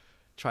gotta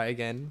try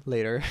again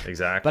later.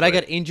 Exactly. But I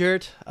got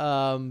injured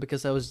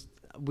because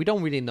we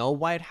don't really know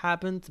why it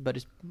happened,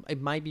 but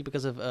it might be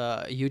because of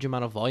a huge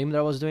amount of volume that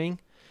I was doing.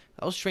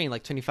 I was training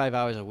like 25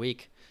 hours a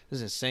week. This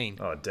is insane.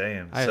 Oh,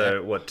 damn.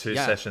 So what, 2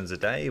 sessions a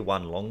day?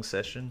 1 long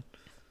session?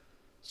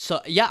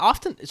 So, yeah,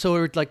 often. So,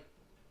 it was like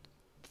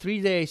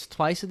 3 days,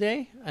 twice a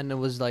day. And it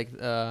was like,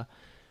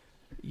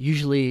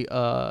 usually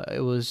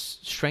it was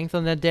strength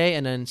on that day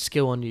and then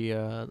skill on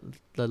the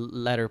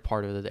latter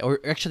part of the day. Or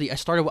actually, I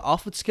started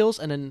off with skills,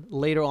 and then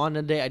later on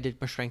in the day, I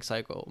did my strength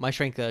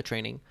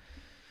training.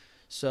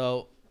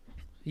 So,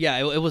 yeah,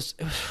 it was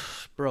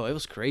bro, it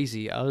was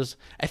crazy.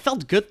 I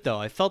felt good though.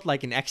 I felt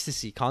like in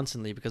ecstasy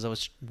constantly because I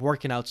was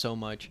working out so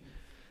much.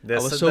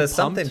 There's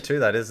something to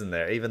that, isn't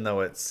there? Even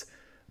though it's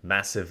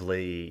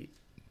massively,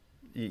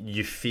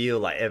 you feel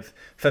like,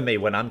 for me,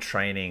 when I'm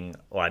training,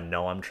 or I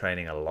know I'm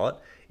training a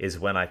lot, is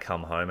when I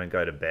come home and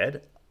go to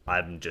bed.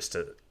 I'm just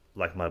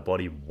like, my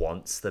body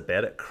wants the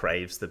bed, it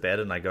craves the bed,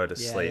 and I go to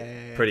sleep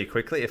pretty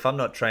quickly. If I'm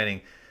not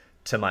training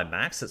to my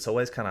max, it's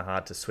always kind of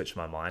hard to switch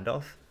my mind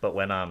off. But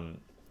when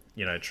I'm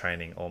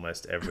training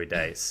almost every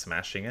day,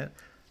 smashing it,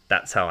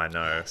 that's how I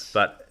know. Yes.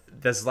 But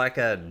there's like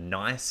a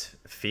nice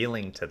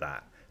feeling to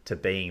that, to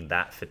being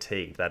that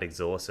fatigued, that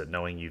exhausted,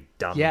 knowing you've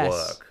done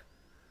work.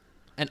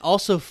 And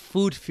also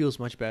food feels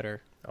much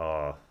better.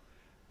 Oh,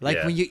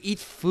 like when you eat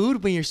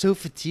food, when you're so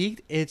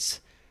fatigued,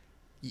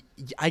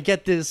 I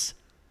get this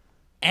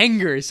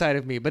anger inside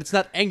of me, but it's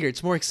not anger,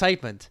 it's more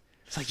excitement.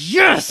 It's like,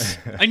 yes,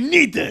 I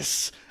need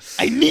this.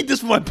 I need this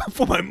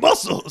for my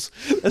muscles.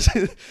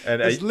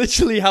 That's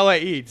literally how I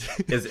eat.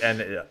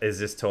 Is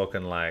this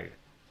talking like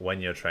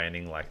when you're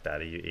training like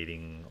that? Are you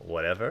eating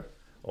whatever,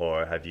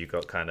 or have you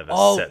got kind of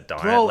a set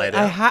diet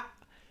later?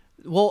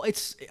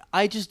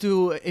 I just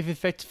do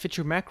if it fits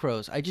your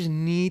macros. I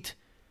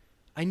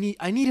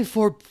needed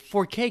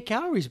 4K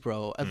calories,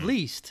 bro. At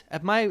least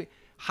at my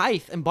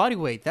height and body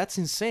weight, that's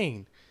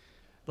insane.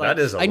 Like, that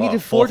is a lot.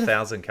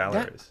 4,000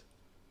 calories.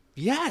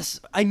 Yes,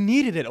 I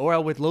needed it, or I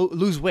would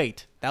lose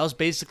weight. That was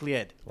basically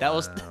it.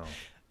 Wow.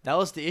 That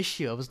was the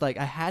issue. I was like,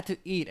 I had to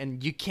eat,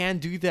 and you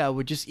can't do that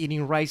with just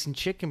eating rice and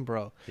chicken,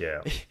 bro.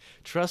 Yeah.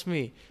 Trust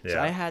me. Yeah.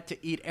 So I had to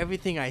eat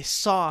everything I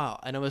saw,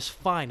 and I was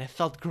fine. I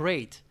felt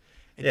great.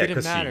 It yeah,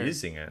 didn't matter. You're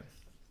using it.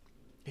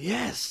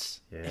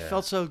 Yes. Yeah. It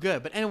felt so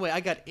good. But anyway, I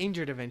got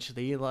injured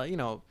eventually.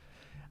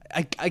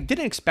 I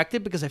didn't expect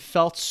it because I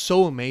felt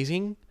so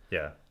amazing.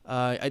 Yeah.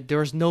 There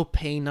was no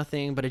pain,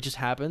 nothing, but it just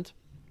happened.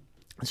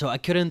 So I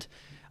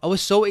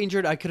was so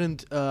injured I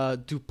couldn't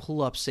do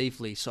pull-ups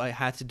safely. So I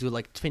had to do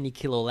like 20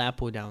 kilo lat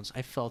pull downs.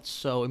 I felt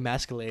so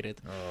emasculated.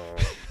 Oh.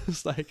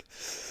 It's like,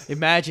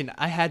 imagine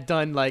I had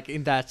done like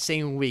in that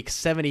same week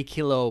 70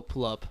 kilo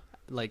pull-up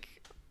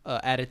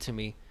added to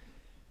me.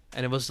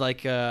 And it was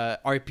like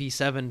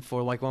RP7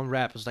 for like 1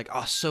 rep. It was like,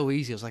 oh, so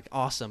easy. It was like,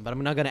 awesome. But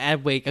I'm not going to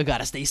add weight. I got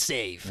to stay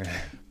safe.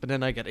 But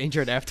then I got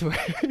injured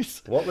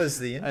afterwards. What was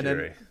the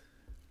injury?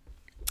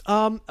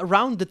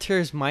 Around the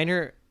teres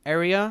minor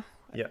area.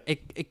 Yeah.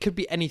 It could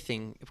be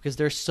anything because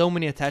there's so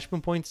many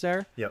attachment points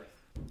there. Yep.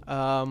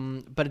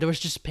 But there was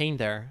just pain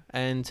there.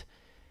 And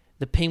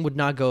the pain would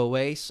not go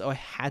away. So I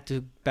had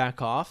to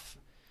back off.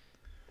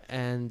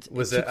 And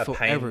was it a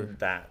pain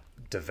that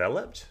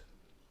developed?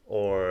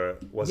 Or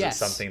was it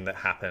something that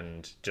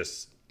happened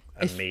just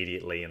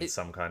immediately in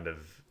some kind of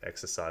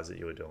exercise that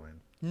you were doing?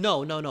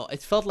 No.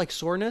 It felt like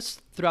soreness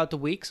throughout the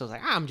week. So I was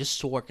like, I'm just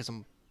sore because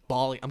I'm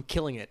bawling. I'm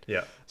killing it.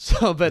 Yeah.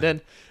 So, but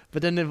then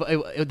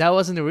that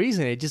wasn't the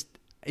reason.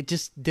 It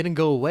just didn't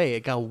go away.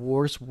 It got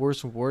worse,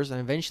 worse, and worse, and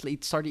eventually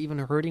it started even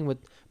hurting with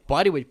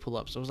bodyweight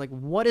pull-ups. I was like,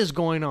 "What is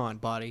going on,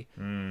 body?"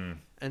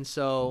 And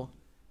so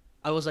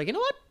I was like, "You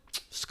know what?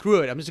 Screw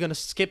it. I'm just gonna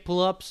skip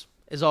pull-ups.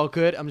 It's all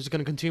good. I'm just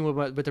gonna continue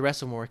with the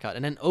rest of my workout."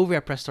 And then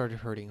overhead press started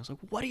hurting. I was like,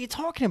 "What are you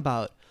talking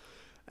about?"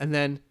 And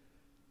then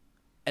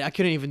I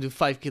couldn't even do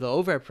 5 kilo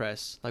overhead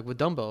press like with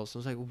dumbbells. I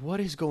was like, "What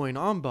is going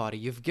on, body?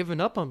 You've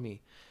given up on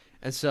me."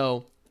 And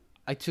so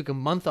I took a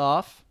month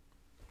off,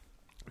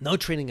 no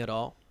training at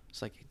all.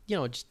 It's like,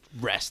 just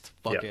rest.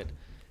 Fuck it.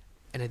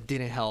 And it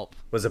didn't help.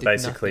 Was it Did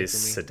basically nothing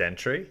for me.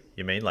 sedentary?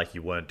 You mean like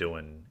you weren't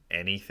doing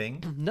anything?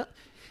 No,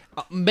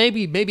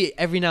 maybe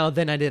every now and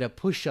then I did a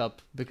push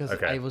up because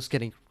Okay. I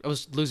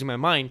was losing my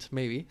mind.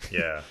 Maybe.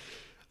 Yeah.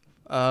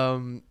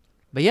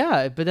 But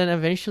yeah, but then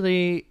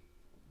eventually,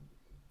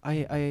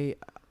 I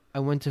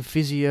went to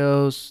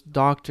physios,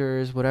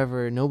 doctors,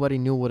 whatever. Nobody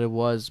knew what it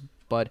was,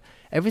 but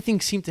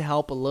everything seemed to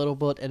help a little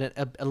bit, and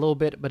a little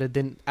bit, but it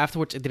didn't.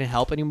 Afterwards, it didn't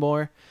help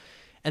anymore.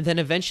 And then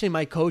eventually,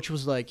 my coach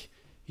was like,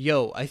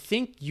 "Yo, I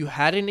think you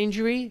had an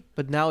injury,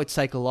 but now it's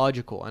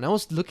psychological." And I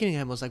was looking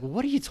at him, I was like,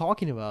 "What are you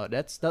talking about?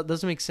 That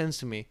doesn't make sense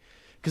to me,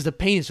 because the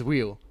pain is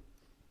real."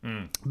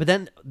 But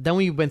then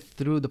we went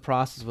through the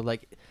process with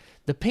like,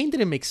 the pain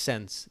didn't make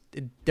sense.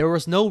 There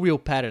was no real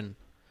pattern.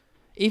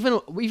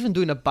 Even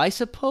doing a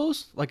bicep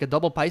pose, like a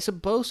double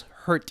bicep pose,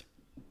 hurt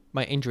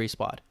my injury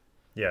spot.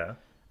 Yeah.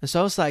 And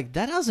so I was like,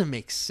 that doesn't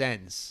make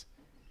sense.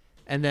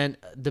 And then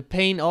the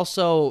pain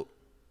also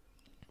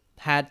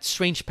had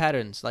strange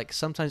patterns. Like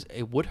sometimes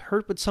it would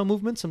hurt with some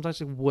movements,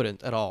 sometimes it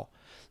wouldn't at all.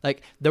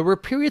 Like there were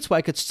periods where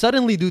I could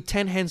suddenly do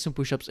 10 handstand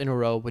push-ups in a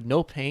row with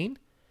no pain.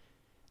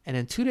 And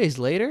then 2 days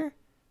later,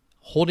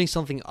 holding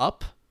something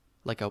up,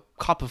 like a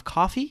cup of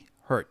coffee,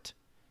 hurt.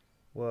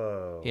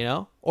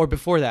 Whoa. Or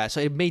before that.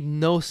 So it made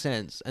no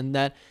sense. And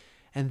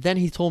then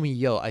he told me,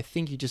 "Yo, I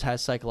think you just had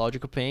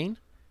psychological pain.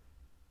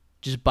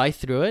 Just bite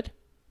through it.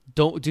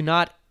 Do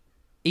not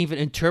even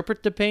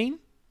interpret the pain.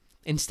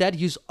 Instead,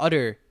 use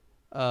other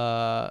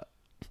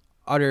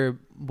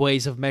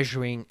ways of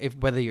measuring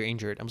whether you're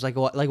injured." I was like,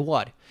 "What? Like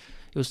what?"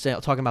 He was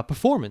talking about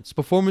performance.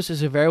 Performance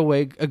is a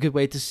good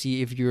way to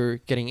see if you're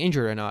getting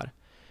injured or not.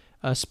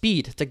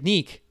 Speed,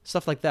 technique,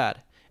 stuff like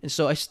that. And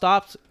so I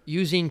stopped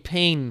using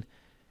pain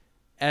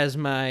as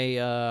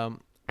my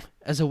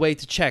as a way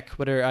to check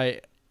whether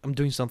I'm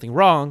doing something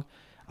wrong.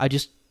 I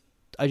just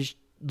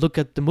look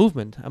at the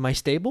movement. Am I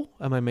stable?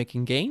 Am I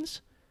making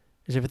gains?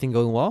 Is everything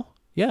going well?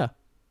 Yeah,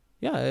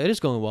 it is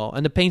going well.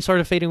 And the pain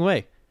started fading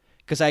away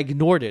because I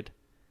ignored it.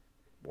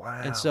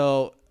 Wow. And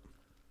so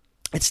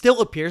it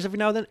still appears every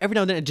now and then. Every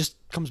now and then it just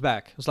comes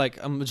back. It's like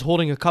I'm just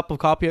holding a cup of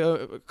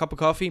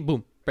coffee,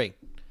 boom, break.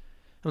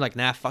 I'm like,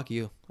 nah, fuck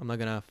you. I'm not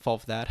gonna fall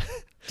for that.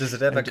 Does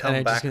it ever and come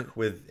I back just-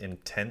 with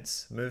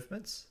intense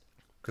movements?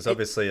 Because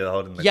obviously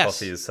holding the Yes.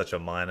 coffee is such a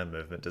minor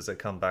movement. Does it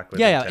come back with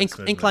Yeah. intense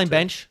movement Incline too?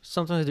 bench.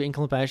 Sometimes I do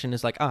incline bench and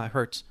it's like, it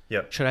hurts.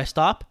 Yep. Should I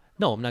stop?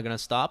 No, I'm not gonna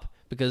stop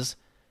because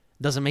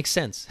it doesn't make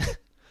sense.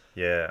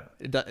 Yeah.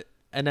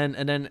 And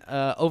then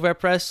overhead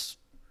press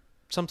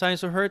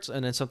sometimes it hurts,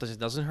 and then sometimes it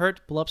doesn't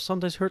hurt. Pull ups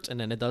sometimes hurts, and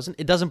then it doesn't.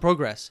 It doesn't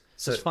progress.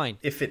 So it's fine.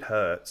 If it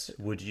hurts,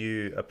 would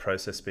a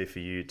process be for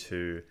you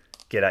to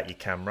get out your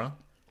camera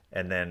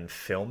and then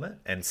film it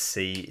and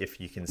see if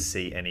you can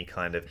see any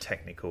kind of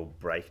technical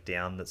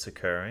breakdown that's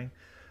occurring?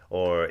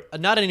 Or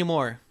Not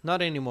anymore.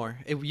 Not anymore.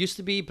 It used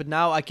to be, but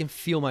now I can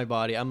feel my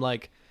body. I'm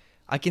like,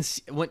 I can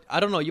see. I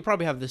don't know. You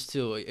probably have this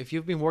too. If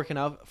you've been working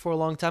out for a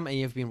long time and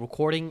you've been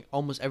recording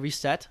almost every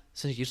set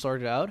since you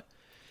started out,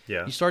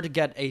 yeah, you start to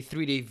get a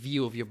 3D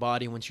view of your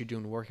body once you're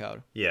doing a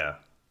workout. yeah.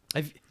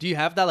 Do you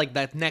have that, like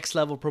that next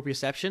level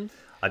proproprioception?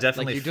 I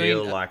definitely you're feel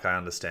doing- like I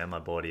understand my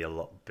body a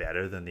lot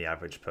better than the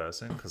average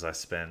person because I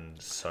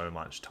spend so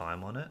much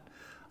time on it.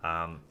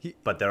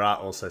 But there are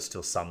also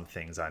still some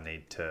things I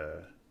need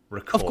to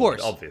record. Of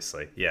course.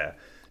 Obviously, yeah.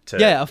 To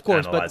Yeah, of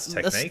course, but analyze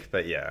let's- technique,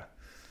 but yeah.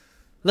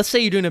 Let's say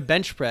you're doing a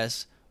bench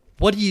press.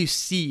 What do you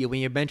see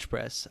when you bench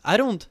press? I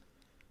don't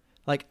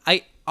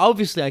I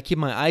obviously I keep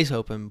my eyes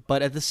open,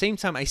 but at the same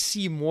time I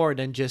see more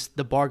than just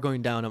the bar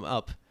going down and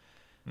up.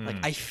 Like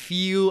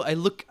I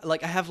look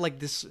like I have like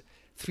this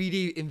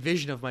 3D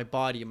envision of my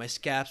body. My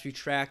scap's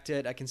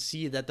retracted. I can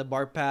see that the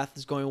bar path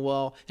is going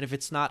well, and if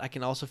it's not, I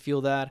can also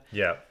feel that.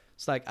 Yeah.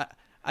 It's like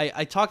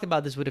I talked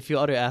about this with a few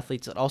other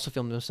athletes that also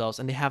film themselves,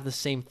 and they have the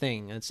same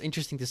thing. And it's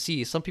interesting to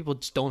see. Some people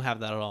just don't have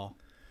that at all.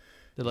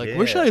 They're like,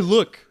 "Where should I Yeah.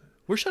 look?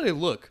 Where should I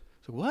look?"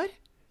 So what?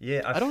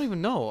 Yeah. I don't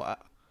even know.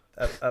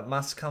 It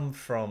must come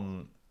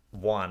from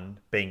one,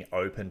 being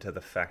open to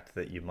the fact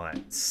that you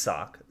might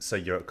suck, so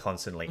you're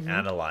constantly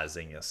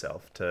analyzing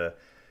yourself to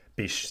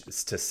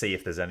to see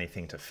if there's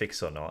anything to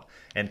fix or not.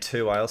 And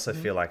two, I also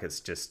feel like it's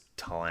just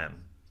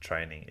time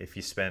training. If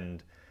you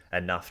spend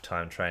enough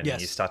time training,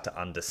 Yes. you start to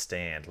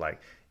understand,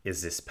 like,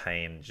 is this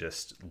pain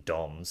just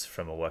DOMS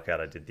from a workout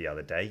I did the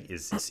other day?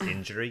 Is this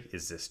injury?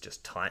 Is this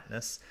just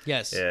tightness?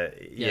 Yes. Yeah,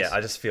 Yes.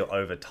 I just feel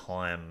over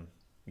time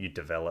you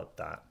develop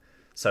that.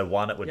 So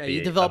one, it would Yeah, be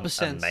you develop a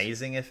sense.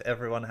 amazing if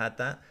everyone had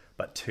that.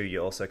 But two,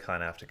 you also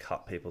kind of have to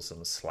cut people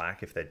some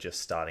slack if they're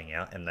just starting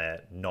out and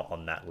they're not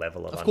on that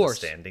level of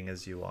course. understanding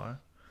as you are.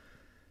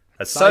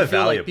 It's But so I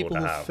feel like valuable people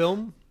to who have.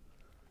 film,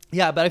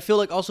 yeah, but I feel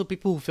like also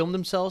people who film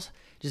themselves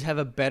just have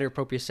a better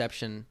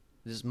proprioception.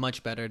 This is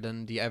much better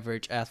than the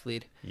average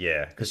athlete.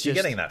 Yeah, because It's you're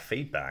just- getting that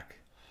feedback.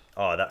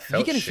 Oh, that felt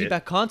You're getting shit.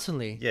 feedback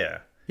constantly.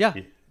 Yeah. Yeah.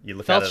 You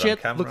look Felt at it shit, on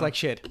camera. looked like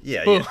shit.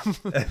 Yeah, Boom.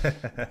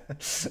 yeah.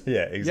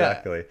 Yeah,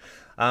 exactly.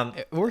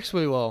 It works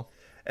really well.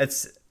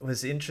 It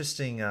was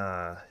interesting.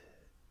 How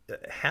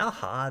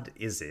hard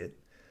is it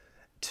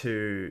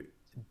to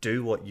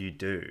do what you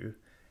do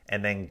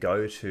and then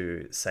go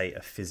to, say, a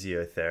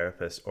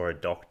physiotherapist or a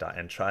doctor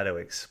and try to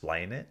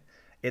explain it?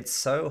 It's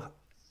so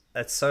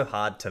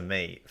hard to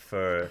me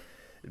for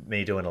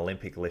me doing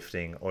Olympic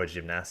lifting or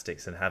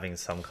gymnastics and having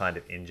some kind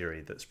of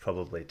injury that's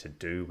probably to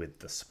do with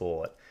the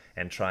sport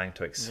and trying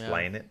to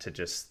explain it to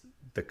just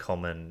the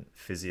common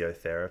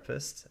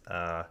physiotherapist.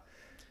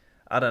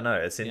 I don't know.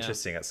 It's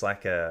interesting. It's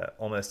like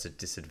almost a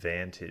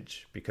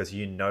disadvantage because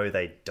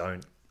they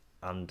don't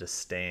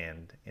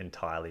understand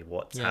entirely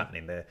what's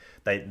happening there.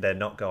 They're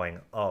not going,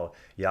 oh,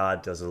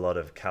 Yard does a lot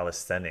of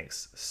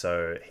calisthenics,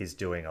 so he's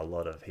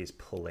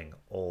pulling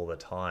all the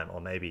time,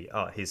 or maybe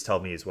he's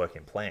told me he's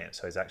working plant,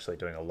 so he's actually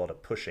doing a lot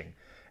of pushing,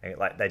 and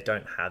like they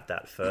don't have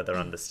that further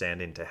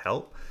understanding to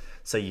help.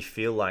 So you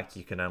feel like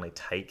you can only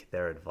take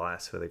their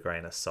advice with a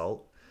grain of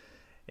salt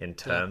in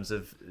terms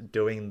of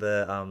doing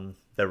the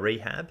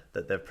rehab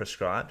that they've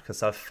prescribed,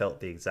 because I've felt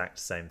the exact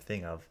same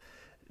thing. I've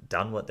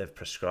done what they've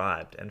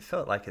prescribed and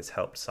felt like it's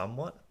helped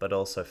somewhat, but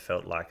also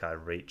felt like I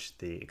reached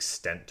the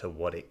extent to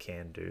what it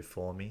can do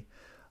for me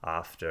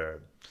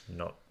after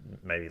not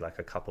maybe like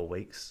a couple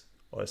weeks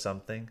or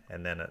something,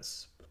 and then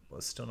it's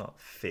still not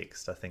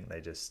fixed. I think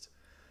they just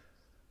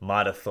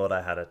might have thought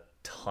I had a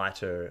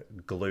tighter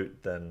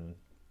glute than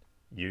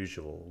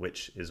usual,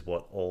 which is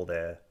what all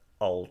their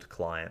old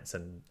clients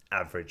and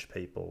average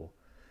people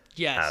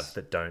have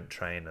that don't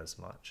train as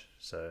much.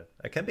 So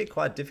it can be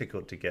quite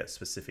difficult to get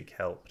specific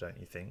help, don't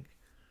you think?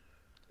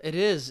 It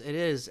is,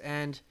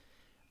 and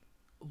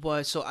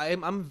so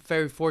I'm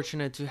very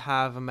fortunate to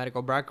have a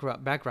medical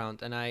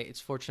background, and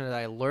it's fortunate that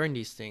I learned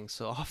these things.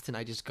 So often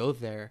I just go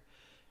there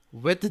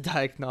with the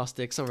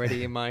diagnostics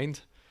already in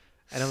mind,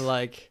 and I'm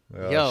like,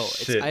 "Yo,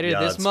 it's either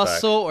this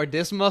muscle or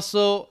this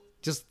muscle.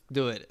 Just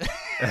do it."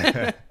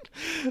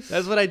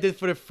 That's what I did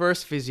for the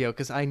first physio,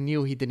 because I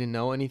knew he didn't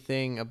know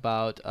anything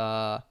about.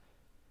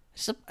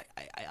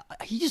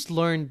 He just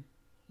learned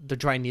the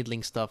dry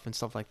needling stuff and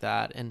stuff like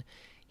that, and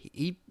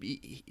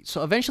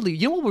so eventually,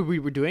 you know what we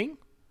were doing?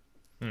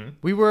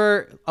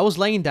 I was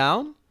laying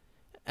down,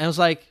 and I was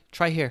like,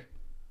 try here.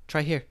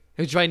 He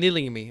was dry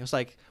needling me. It was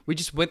like we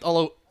just went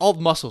all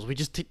the muscles. We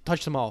just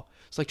touched them all.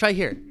 It's like, try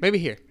here, maybe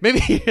here.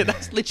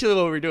 That's literally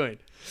what we're doing,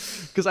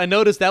 because I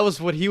noticed that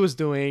was what he was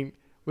doing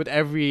with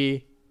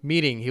every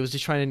meeting. He was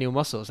just trying a new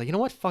muscle. It's like, you know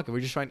what? Fuck it.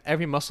 We're just trying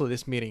every muscle of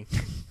this meeting.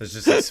 It's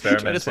just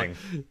experimenting.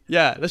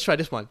 Yeah, let's try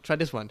this one.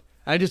 And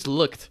I just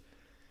looked.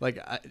 Like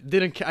I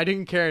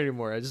didn't care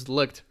anymore. I just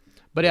looked.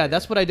 But yeah,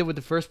 that's what I did with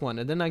the first one.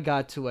 And then I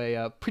got to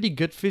a pretty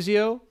good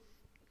physio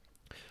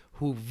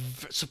who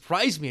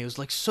surprised me. It was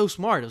like so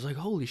smart. I was like,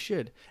 holy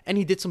shit. And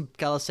he did some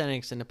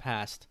calisthenics in the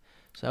past.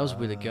 So that was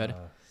really good.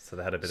 So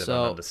they had a bit of an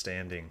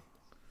understanding.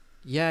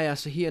 Yeah.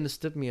 So he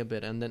understood me a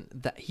bit. And then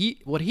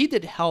what he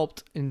did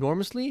helped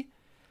enormously.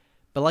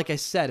 But like I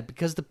said,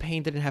 because the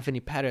pain didn't have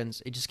any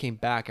patterns, it just came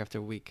back after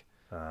a week.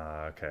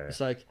 Okay. It's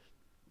like,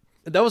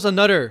 that was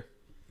another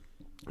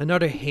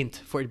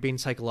hint for it being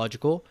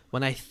psychological.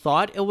 When I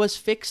thought it was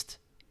fixed,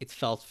 it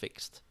felt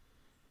fixed.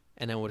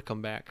 And then it would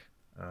come back.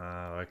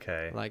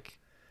 Okay. Like,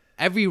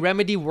 every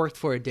remedy worked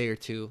for a day or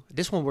two.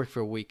 This one worked for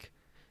a week.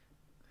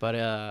 But,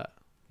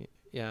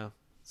 yeah.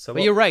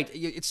 But you're right.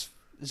 It's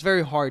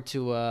very hard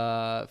to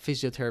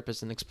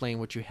physiotherapists and explain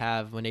what you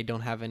have when they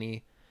don't have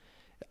any...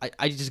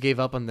 I just gave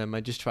up on them.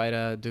 I just try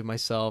to do it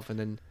myself, and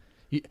then,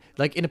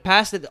 like in the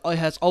past, it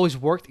has always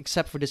worked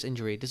except for this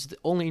injury. This is the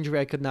only injury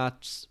I could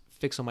not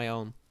fix on my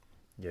own.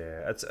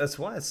 Yeah, it's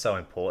why it's so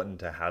important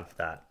to have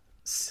that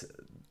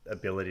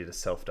ability to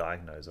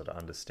self-diagnose or to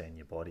understand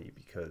your body,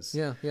 because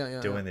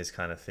doing these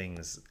kind of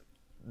things,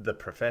 the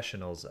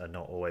professionals are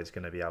not always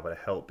going to be able to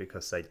help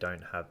because they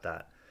don't have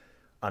that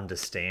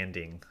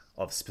understanding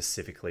of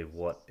specifically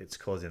what it's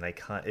causing. They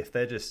can't, if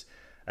they're just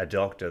a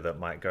doctor that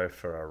might go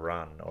for a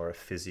run or a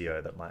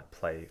physio that might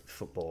play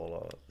football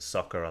or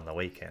soccer on the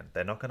weekend,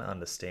 they're not going to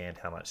understand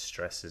how much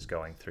stress is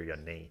going through your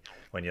knee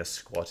when you're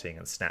squatting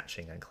and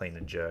snatching and clean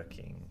and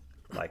jerking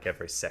like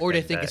every second Or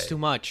they think day. it's too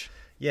much.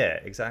 Yeah,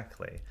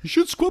 exactly. You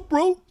should squat,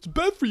 bro. It's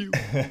bad for you.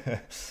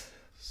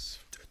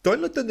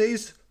 Don't let the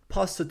knees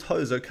pass the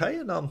toes, okay?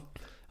 And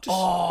just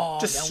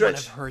that stretch. one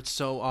I've heard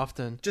so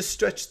often. Just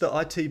stretch the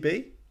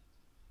ITB.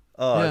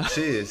 Oh, Yeah.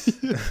 cheers.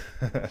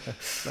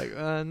 Like,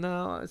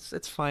 no,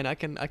 it's fine. I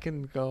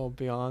can go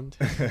beyond.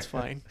 It's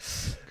fine.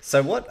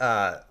 So what?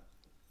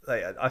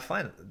 I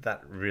find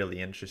that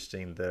really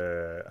interesting.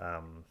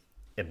 The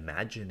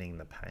imagining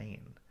the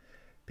pain,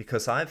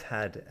 because I've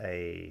had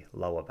a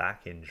lower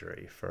back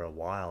injury for a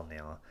while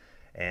now,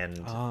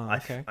 and Oh,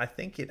 okay. I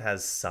think it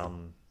has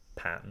some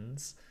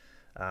patterns,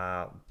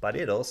 but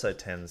it also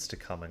tends to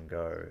come and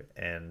go.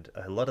 And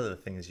a lot of the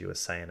things you were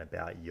saying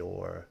about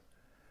your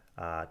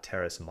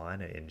teres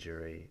minor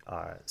injury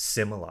are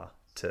similar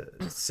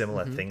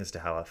Mm-hmm. things to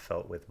how I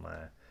felt with my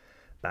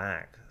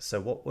back. So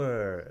what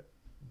were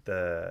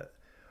the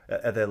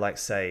are there, like,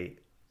 say,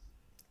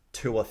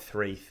 two or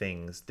three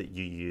things that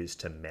you use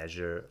to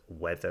measure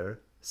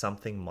whether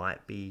something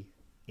might be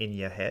in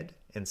your head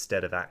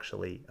instead of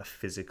actually a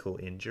physical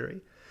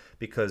injury?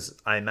 Because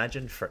I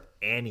imagine for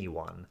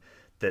anyone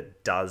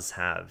that does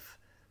have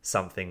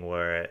something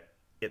where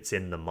it's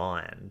in the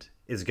mind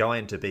is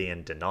going to be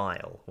in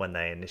denial when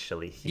they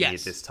initially hear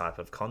Yes. this type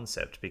of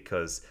concept,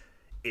 because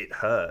it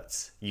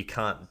hurts.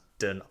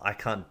 I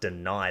can't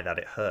deny that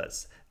it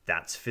hurts.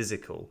 That's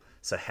physical.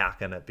 So how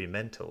can it be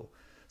mental?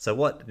 So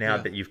what, now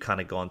Yeah. that you've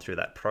kind of gone through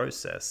that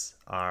process,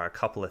 are a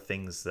couple of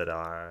things that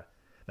are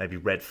maybe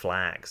red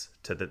flags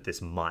to that this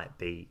might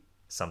be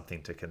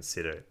something to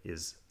consider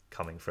is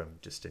coming from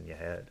just in your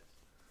head?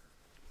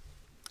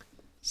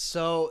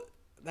 So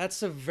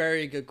that's a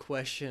very good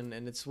question,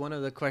 and it's one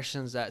of the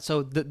questions that.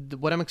 So the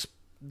what I'm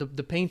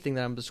the pain thing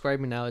that I'm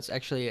describing now, it's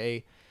actually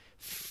a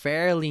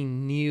fairly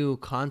new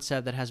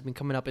concept that has been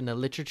coming up in the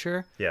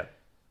literature, Yeah.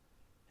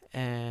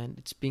 and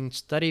it's being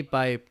studied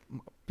by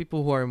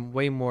people who are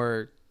way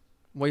more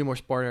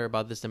smarter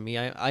about this than me.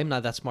 I'm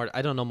not that smart.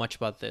 I don't know much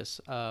about this,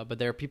 but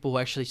there are people who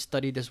actually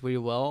study this really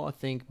well. I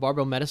think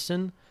Barbell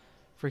Medicine,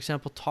 for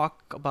example,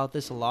 talk about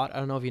this a lot. I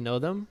don't know if you know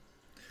them.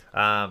 No,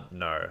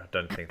 I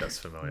don't think that's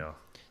familiar.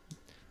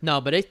 No,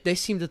 but they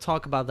seem to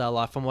talk about that a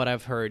lot from what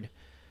I've heard.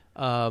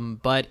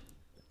 But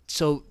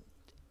so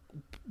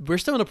we're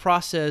still in the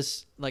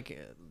process, like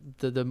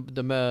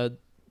the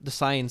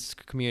science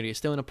community is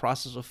still in the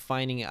process of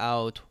finding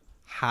out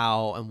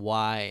how and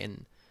why,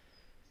 and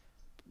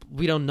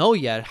we don't know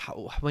yet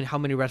how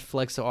many red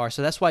flags there are.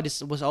 So that's why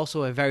this was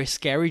also a very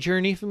scary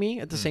journey for me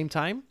at the same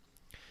time.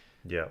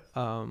 Yeah.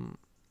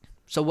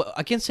 So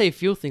I can say a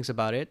few things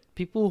about it.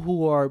 People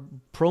who are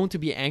prone to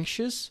be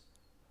anxious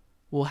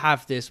will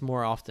have this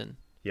more often.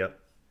 Yep.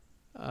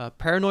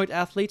 Paranoid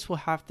athletes will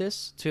have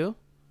this too,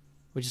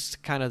 which is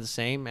kind of the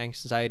same,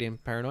 anxiety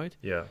and paranoid.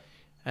 Yeah.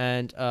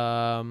 And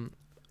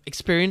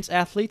experienced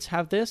athletes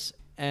have this,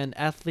 and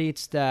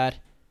athletes that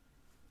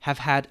have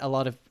had a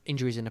lot of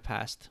injuries in the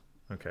past.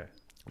 Okay.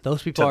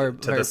 Those people are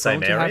To very the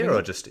same prone to area having or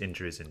it. just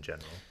injuries in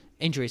general?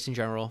 Injuries in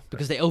general,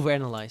 because they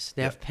overanalyze.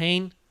 They Yeah. have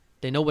pain.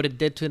 They know what it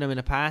did to them in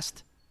the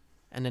past,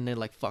 and then they're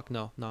like, "Fuck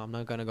no, I'm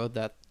not gonna go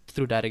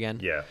through that again."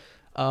 Yeah.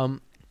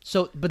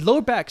 But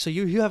lower back. So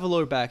you have a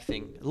lower back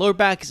thing. Lower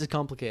back is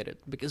complicated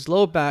because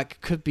lower back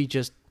could be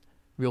just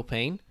real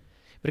pain,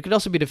 but it could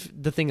also be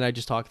the thing that I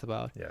just talked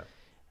about. Yeah.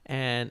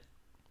 And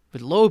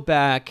with low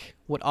back,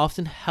 what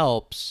often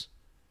helps,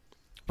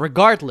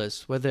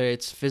 regardless whether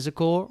it's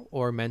physical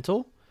or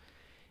mental,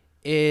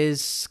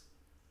 is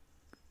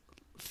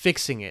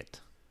fixing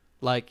it.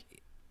 Like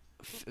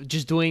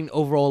just doing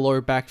overall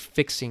lower back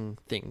fixing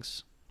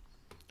things.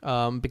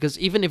 Because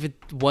even if it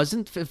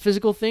wasn't a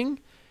physical thing,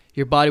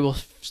 your body will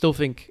still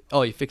think,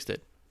 oh, you fixed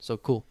it. So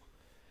cool.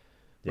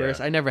 Whereas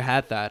Yeah. I never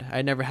had that.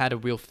 I never had a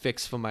real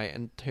fix for my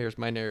teres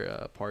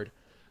minor part.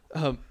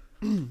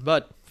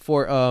 But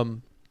for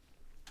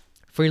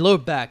your lower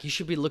back, you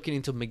should be looking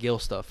into McGill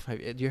stuff. Have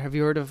you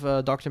heard of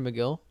Dr.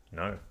 McGill?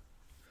 No.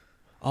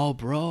 Oh,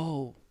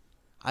 bro,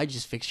 I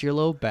just fixed your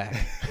low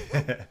back.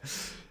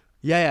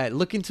 Yeah.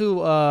 Look into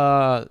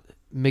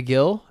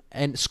McGill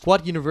and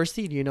Squat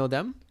University. Do you know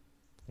them?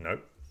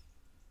 Nope.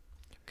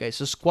 Okay,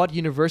 so Squat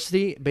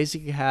University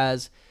basically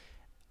has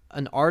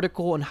an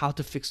article on how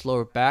to fix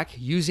lower back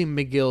using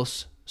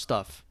McGill's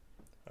stuff.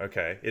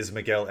 Okay. Is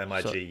Miguel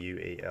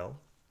Miguel?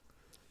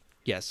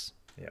 Yes.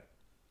 Yeah.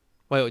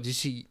 Wait, did you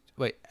see?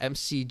 Wait,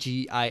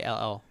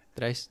 MCGILL.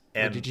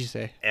 What did you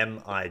say?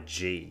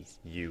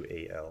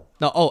 Miguel.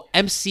 No, oh,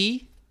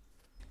 MCGILL.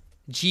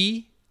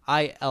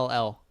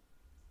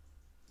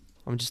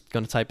 I'm just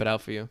gonna type it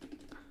out for you.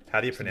 How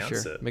do you to be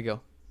pronounce sure. it?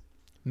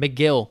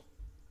 McGill.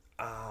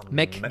 Um,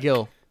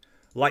 McGill.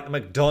 Like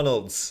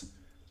McDonald's.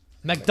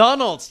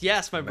 McDonald's.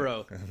 Yes, my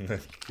bro.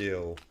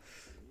 McGill.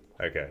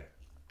 Okay.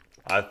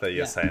 I thought you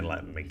were Yeah. saying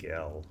like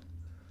Miguel.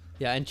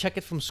 Yeah, and check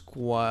it from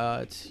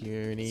Squat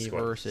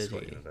University.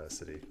 Squat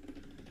University.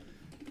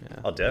 Yeah, I'll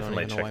I don't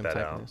definitely even know why check I'm that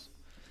typing out. this.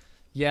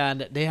 Yeah,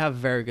 and they have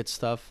very good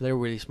stuff. They're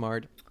really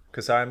smart.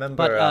 Because I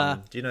remember,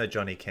 But, do you know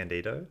Johnny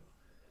Candido?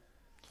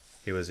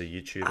 He was a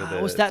YouTuber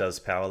that, was that- does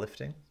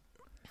powerlifting.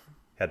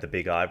 Had the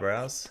big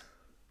eyebrows.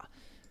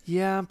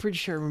 Yeah, I'm pretty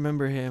sure I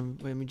remember him.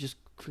 Let me just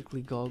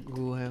quickly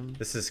Google him.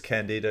 This is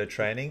Candido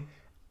Training.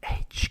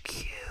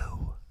 HQ.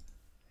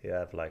 You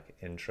have like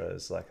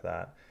intros like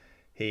that.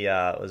 He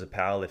was a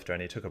powerlifter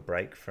and he took a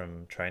break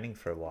from training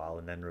for a while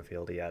and then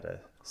revealed he had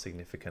a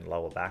significant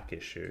lower back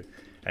issue.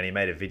 And he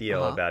made a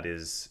video about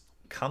his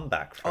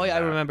comeback from Oh yeah, I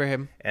that. remember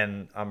him.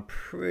 And I'm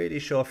pretty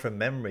sure from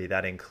memory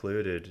that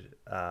included...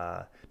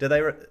 did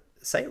they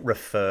say it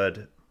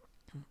referred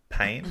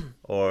pain,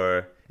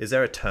 or is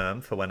there a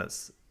term for when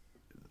it's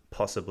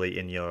possibly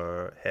in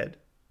your head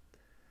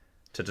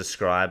to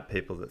describe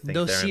people that think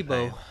they're in pain?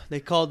 Nocebo. They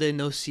called it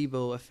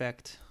nocebo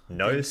effect.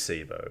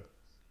 Nocebo.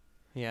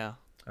 Yeah.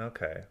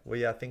 Okay. Well,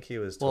 yeah, I think he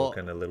was Well-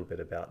 talking a little bit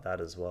about that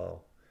as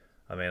well.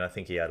 I mean, I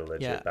think he had a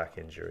legit Yeah. back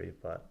injury,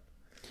 but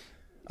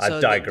So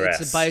I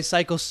digress. It's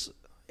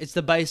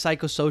the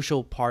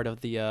biopsychosocial part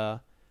of the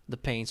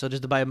pain. So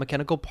there's the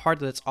biomechanical part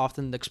that's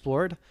often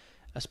explored,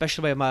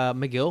 especially by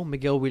McGill.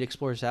 McGill really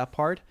explores that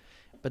part,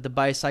 but the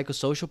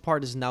biopsychosocial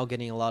part is now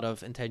getting a lot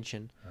of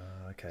attention.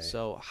 Okay.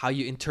 So how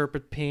you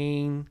interpret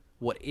pain,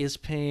 what is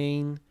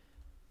pain,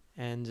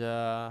 and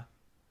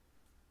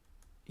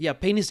yeah,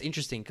 pain is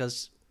interesting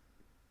because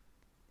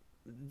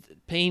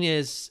pain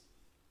is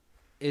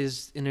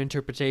an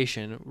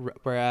interpretation,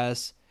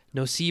 whereas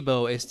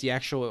nocebo is the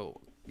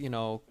actual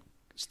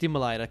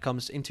stimuli that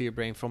comes into your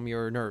brain from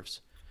your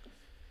nerves.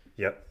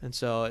 Yep. And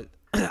so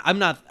I'm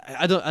not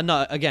an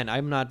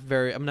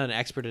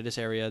expert in this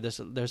area.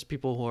 There's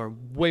people who are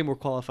way more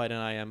qualified than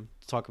I am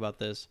to talk about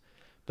this.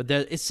 But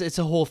it's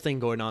a whole thing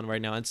going on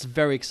right now. It's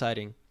very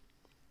exciting.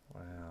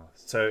 Wow.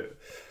 So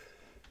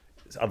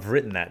I've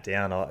written that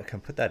down. I can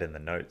put that in the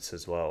notes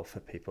as well for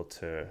people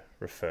to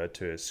refer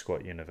to as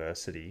Squat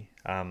University.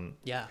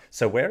 Yeah.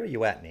 So where are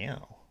you at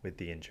now with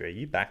the injury? Are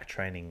you back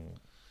training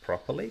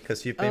properly?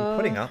 Because you've been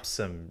putting up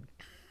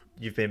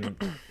you've been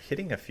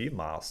hitting a few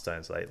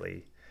milestones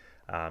lately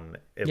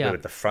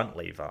with the front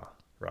lever,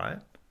 right?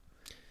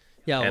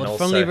 Yeah, And well, also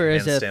front lever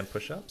is handstand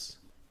push-ups?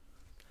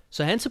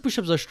 so handstand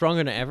push-ups are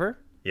stronger than ever.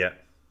 Yeah.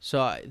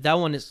 So that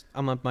one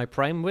I'm at my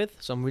prime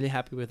with, so I'm really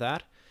happy with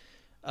that.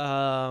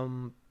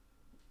 Front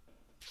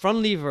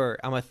lever,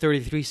 I'm at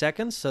 33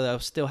 seconds, so I'll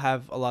still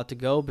have a lot to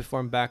go before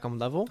I'm back on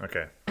level.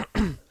 Okay.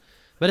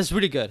 But it's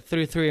really good.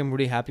 33, I'm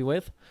really happy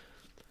with.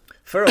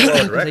 For a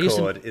world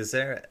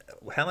record,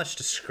 how much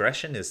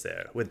discretion is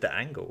there with the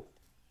angle?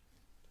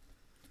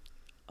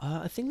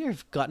 I think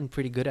they've gotten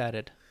pretty good at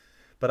it.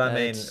 But I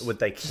mean, It's would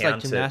they just like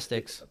count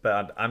gymnastics. it?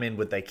 But I mean,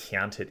 would they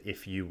count it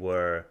if you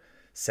were,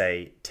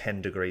 say,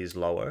 10 degrees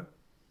lower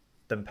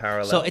than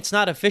parallel? So it's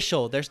not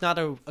official. There's not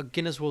a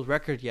Guinness World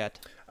Record yet.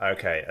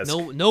 Okay.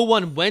 No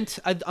one went.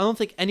 I don't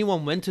think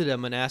anyone went to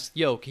them and asked,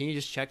 "Yo, can you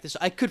just check this?"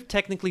 I could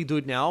technically do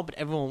it now, but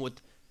everyone would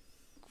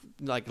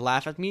like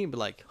laugh at me and be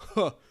like,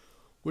 "Huh,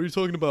 what are you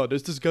talking about?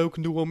 There's this guy who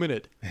can do 1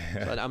 minute."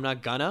 But I'm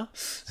not gonna.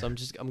 So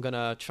I'm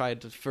gonna try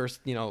to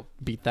first,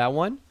 beat that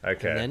one.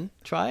 Okay. And then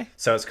try.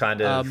 So it's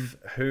kind of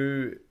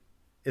who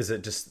is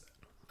it? Just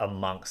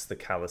amongst the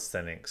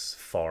calisthenics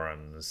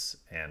forums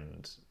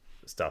and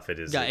stuff, it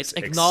is. Yeah, it's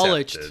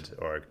acknowledged. accepted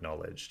or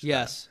acknowledged.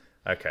 Yes.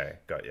 Okay,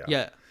 got you.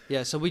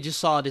 Yeah. So we just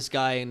saw this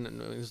guy,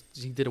 and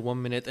he did a 1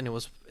 minute, and it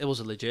was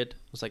legit.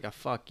 I was like, "Oh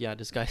fuck yeah,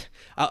 this guy."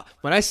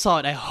 When I saw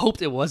it, I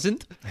hoped it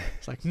wasn't.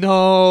 It's like,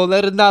 no,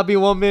 let it not be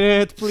 1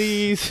 minute,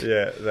 please.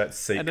 Yeah, that's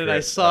secret. And then I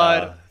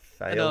saw it,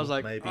 fail, and I was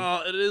like, maybe.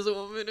 "Oh, it is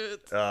 1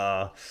 minute."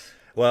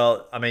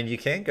 Well, I mean, you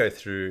can go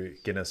through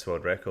Guinness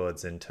World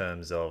Records in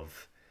terms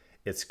of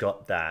it's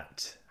got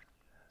that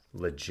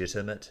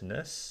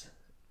legitimateness,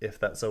 if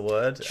that's a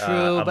word.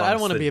 True, but I don't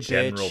want to be a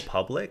general bitch.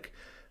 public.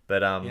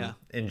 But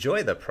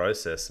enjoy the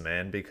process,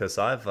 man, because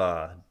I've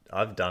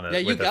done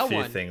it with a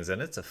few things,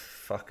 and it's a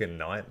fucking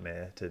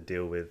nightmare to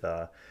deal with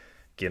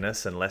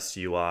Guinness unless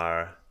you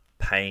are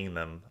paying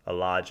them a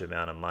large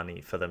amount of money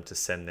for them to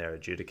send their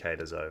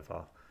adjudicators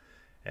over.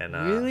 And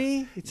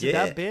really? It's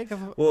that big?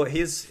 Well,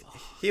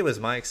 here was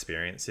my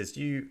experience: is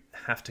you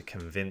have to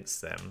convince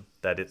them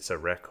that it's a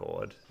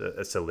record, that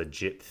it's a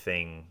legit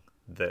thing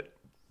that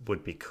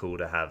would be cool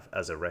to have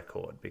as a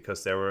record,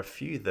 because there were a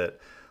few that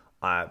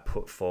I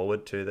put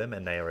forward to them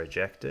and they are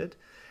rejected.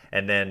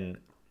 And then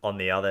on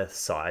the other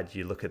side,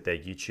 you look at their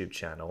YouTube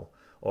channel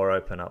or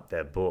open up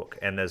their book,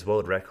 and there's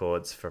world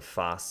records for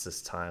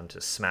fastest time to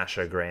smash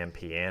a grand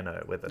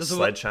piano with a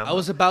sledgehammer. I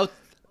was about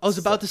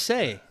to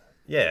say.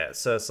 Yeah,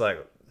 so it's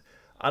like,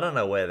 I don't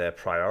know where their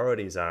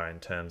priorities are in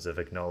terms of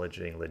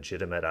acknowledging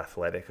legitimate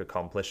athletic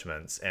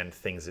accomplishments and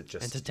things that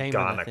just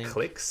garner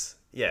clicks.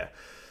 Yeah.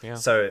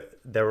 So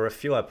there were a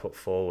few I put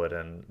forward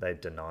and they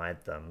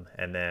denied them.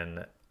 And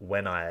then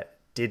when I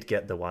did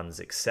get the ones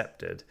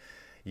accepted,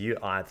 you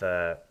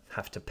either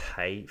have to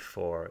pay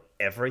for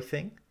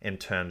everything in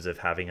terms of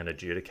having an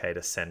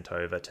adjudicator sent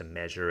over to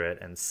measure it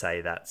and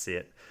say that's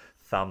it,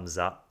 thumbs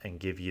up, and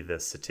give you the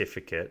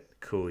certificate,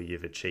 cool,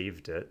 you've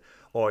achieved it,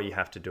 or you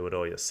have to do it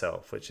all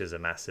yourself, which is a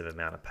massive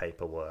amount of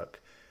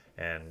paperwork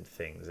and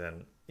things.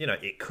 And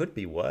it could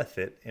be worth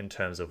it in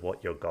terms of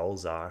what your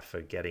goals are for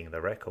getting the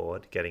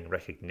record, getting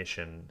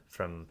recognition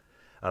from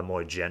a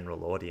more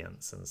general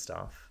audience and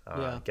stuff,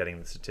 getting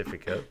the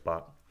certificate.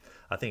 But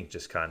I think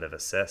just kind of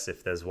assess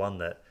if there's one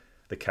that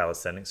the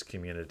calisthenics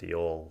community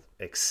all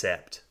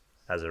accept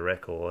as a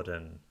record,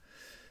 and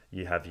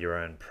you have your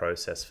own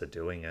process for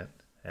doing it,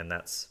 and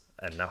that's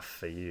enough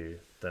for you,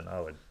 then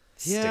I would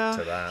stick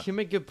to that. You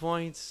make good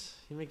points.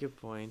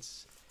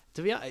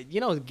 To be honest,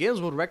 the Guinness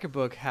World Record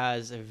book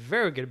has a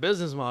very good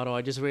business model.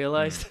 I just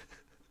realized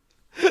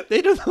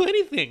They don't know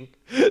anything.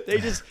 They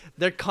just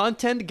their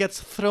content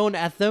gets thrown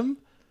at them.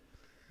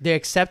 They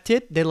accept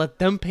it. They let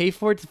them pay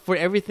for it for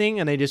everything,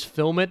 and they just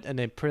film it and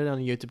they put it on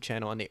a YouTube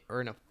channel, and they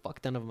earn a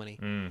fuck ton of money.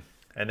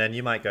 And then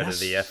you might go to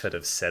the effort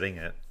of setting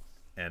it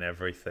and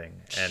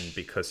everything, and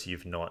because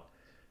you've not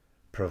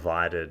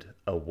provided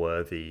a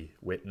worthy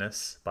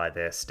witness by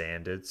their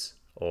standards,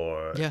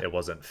 or it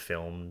wasn't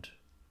filmed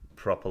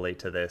properly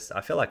to this.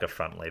 I feel like a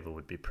front lever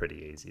would be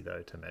pretty easy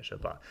though to measure,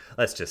 but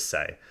let's just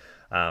say,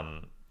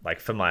 like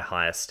for my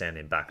highest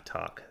standing back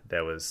tuck,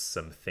 there was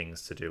some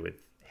things to do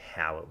with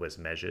how it was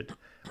measured,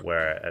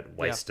 where it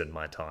wasted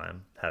my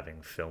time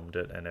having filmed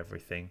it and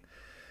everything,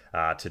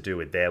 to do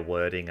with their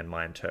wording and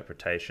my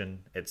interpretation,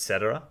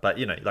 etc. But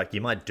you know, like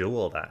you might do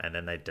all that and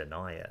then they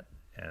deny it.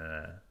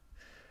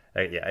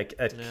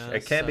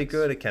 It can be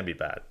good, it can be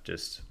bad.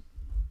 Just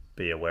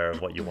be aware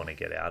of what you want to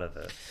get out of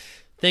it.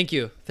 Thank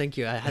you.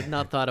 I had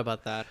not thought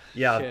about that.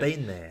 Yeah, I've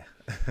been there.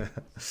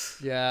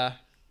 Yeah,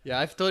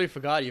 I've totally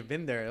forgot you've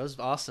been there. It was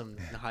awesome.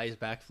 The highest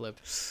backflip.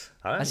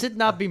 Has it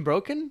not been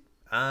broken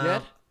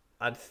yet?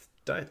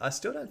 I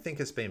still don't think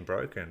it's been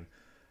broken.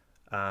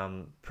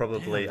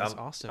 Probably. Damn, that's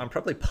awesome. I'm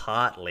probably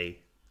partly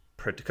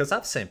because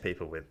I've seen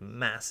people with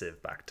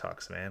massive back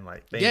tucks, man.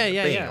 Like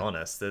being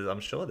honest,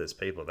 I'm sure there's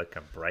people that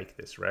can break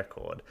this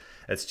record.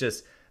 It's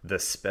just the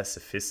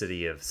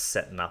specificity of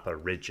setting up a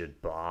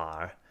rigid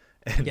bar.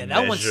 And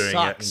that one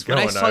sucks. When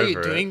I saw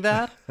you doing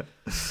that,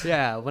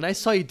 when I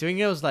saw you doing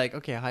it, I was like,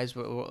 okay, highs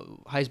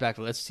back,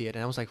 let's see it.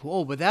 And I was like,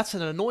 whoa, but that's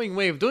an annoying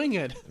way of doing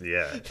it.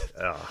 Yeah,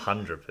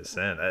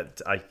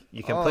 100%.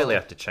 You completely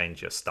have to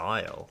change your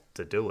style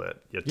to do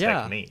it, your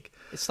technique.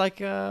 It's like,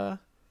 what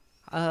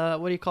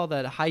do you call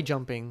that? High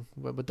jumping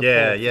with the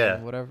pole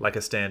thing, whatever. Like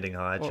a standing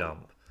high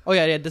jump. Oh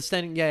yeah, the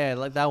standing,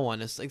 like that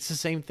one. It's the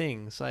same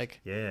thing. It's like,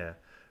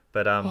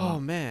 but oh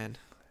man,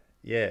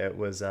 it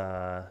was.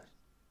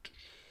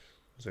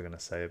 What was I going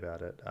to say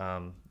about it?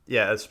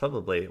 It's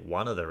probably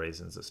one of the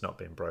reasons it's not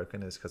been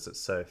broken is because it's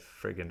so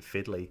friggin'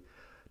 fiddly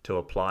to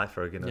apply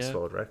for a Guinness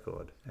World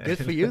Record. Good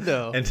for you,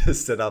 though. And to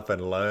sit up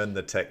and learn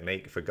the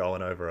technique for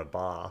going over a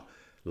bar,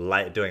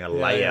 doing a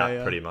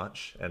layout pretty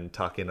much, and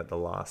tuck in at the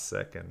last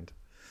second.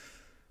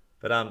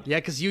 But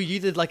because you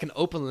did like an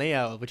open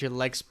layout with your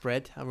legs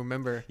spread. I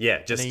remember.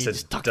 Yeah, just to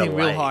tuck in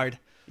real hard.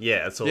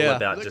 Yeah, it's all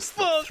about like, just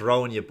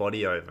throwing your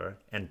body over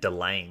and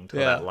delaying till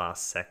that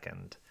last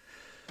second.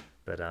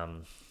 But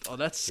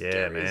that's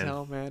scary as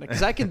hell, man.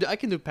 Because I can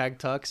do peg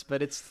tucks,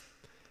 but it's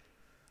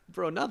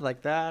not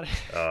like that.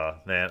 Oh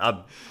man,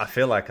 I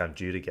feel like I'm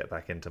due to get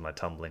back into my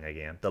tumbling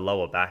again. The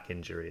lower back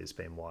injury has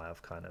been why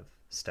I've kind of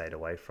stayed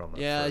away from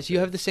it. Yeah, so you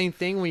have the same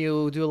thing when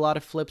you do a lot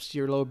of flips,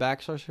 your lower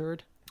back starts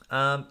hurt.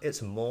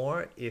 It's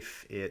more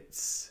if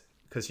it's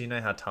because you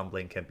know how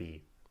tumbling can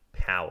be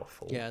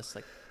powerful. Yeah, it's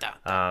like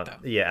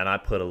and I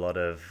put a lot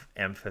of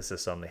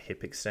emphasis on the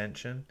hip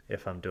extension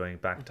if I'm doing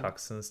back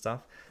tucks and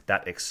stuff.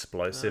 That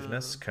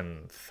explosiveness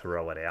can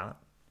throw it out,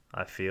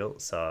 I feel.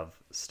 So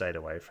I've stayed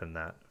away from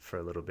that for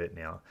a little bit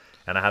now.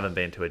 And I haven't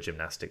been to a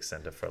gymnastics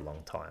center for a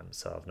long time,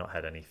 so I've not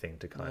had anything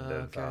to kind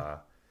of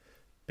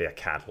be a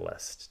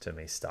catalyst to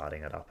me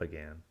starting it up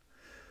again.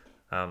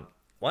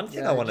 One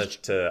thing I wanted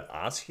to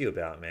ask you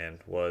about, man,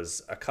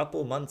 was a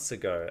couple months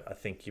ago, I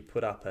think you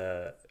put up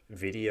a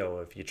video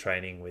of you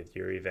training with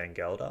Yuri Van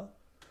Gelder.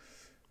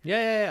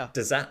 Yeah.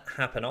 Does that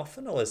happen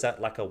often, or is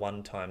that like a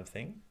one-time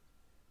thing?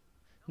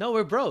 No,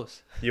 we're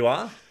bros. You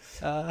are?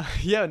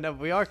 No,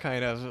 we are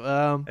kind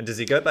of. And does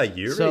he go by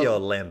Yuri or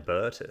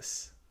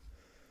Lambertus?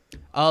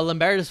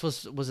 Lambertus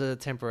was a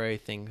temporary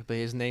thing, but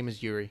his name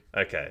is Yuri.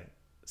 Okay.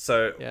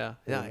 So yeah.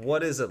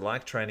 What is it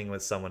like training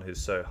with someone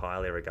who's so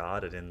highly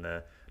regarded in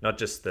the not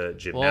just the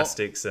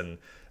gymnastics and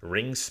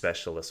ring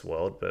specialist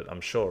world, but I'm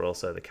sure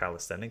also the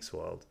calisthenics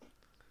world?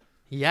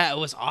 Yeah, it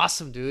was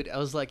awesome, dude. I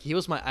was like, he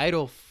was my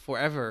idol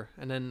forever.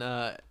 And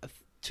then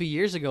 2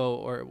 years ago,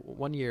 or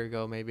 1 year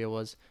ago, maybe it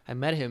was, I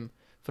met him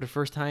for the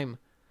first time.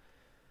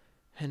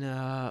 And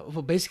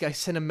basically, I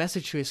sent a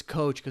message to his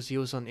coach because he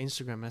was on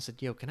Instagram. I said,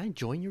 "Yo, can I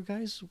join you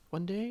guys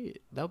one day?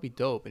 That would be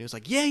dope." And he was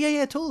like,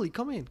 "Yeah, totally.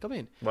 Come in."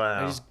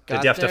 Wow.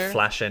 Did you have to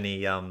flash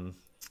any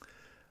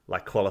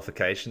like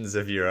qualifications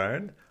of your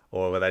own?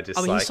 Or were they just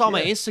he saw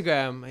my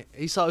Instagram.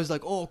 He was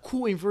like, "Oh,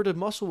 cool, inverted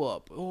muscle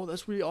up. Oh,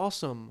 that's really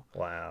awesome."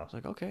 Wow. I was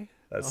like, "Okay.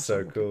 That's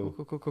awesome. so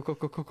cool.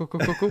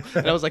 Cool.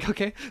 And I was like,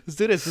 "Okay, let's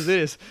do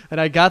this."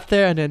 And I got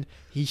there, and then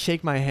he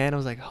shake my hand. I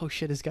was like, "Oh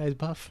shit, this guy's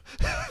buff."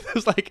 I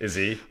was like, "Is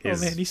he? Man,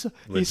 he's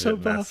so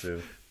buff."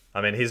 Massive.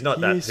 I mean, he's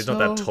not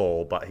that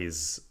tall, but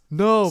he's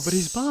but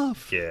he's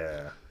buff.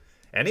 Yeah,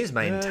 and he's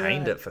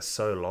maintained it for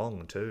so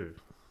long too.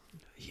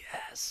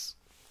 Yes.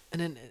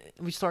 And then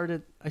I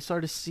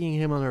started seeing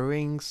him on the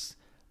rings,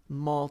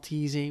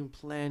 Maltesing,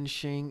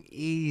 planching,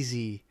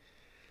 easy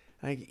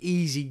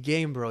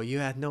game, bro. You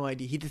had no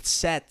idea. He did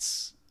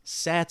sets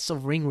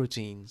of ring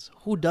routines.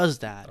 Who does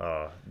that?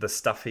 Oh, the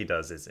stuff he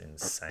does is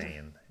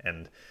insane,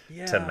 and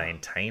to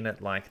maintain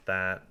it like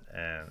that.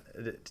 And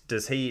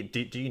does he?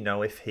 Do you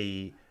know if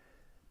he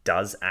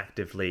does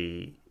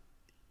actively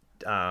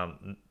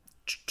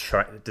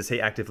does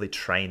he actively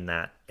train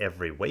that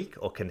every week,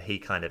 or can he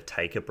kind of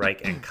take a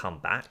break and come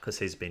back because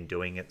he's been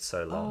doing it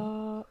so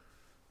long?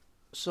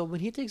 So when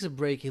he takes a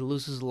break, he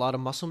loses a lot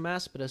of muscle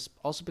mass, but it's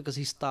also because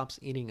he stops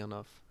eating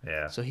enough.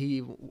 Yeah. So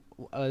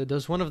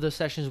there's one of the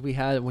sessions we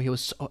had where he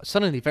was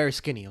suddenly very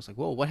skinny. I was like,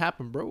 "Whoa, what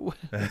happened, bro?"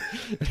 And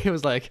he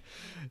was like,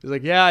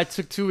 "Yeah, I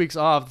took 2 weeks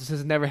off. This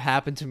has never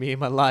happened to me in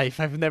my life.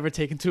 I've never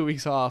taken 2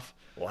 weeks off."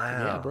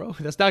 Wow. Yeah, bro,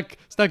 it's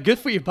not good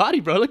for your body,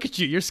 bro. Look at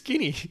you, you're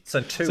skinny. So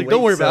 2 It's weeks. like,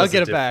 don't worry about it, I'll there's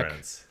get a it back.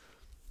 difference.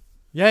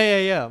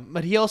 Yeah.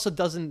 But he also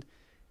doesn't.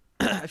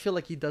 I feel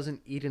like he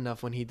doesn't eat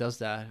enough when he does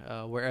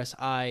that. Whereas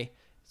I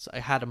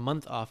had a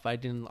month off. I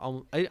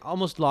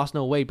almost lost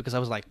no weight because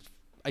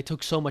I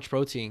took so much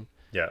protein.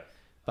 Yeah.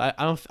 But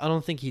I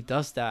don't think he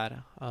does that.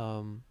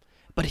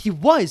 But he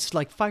was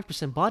like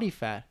 5% body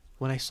fat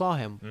when I saw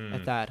him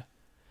at that.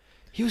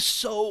 He was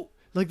so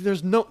like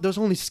there's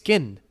only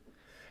skin.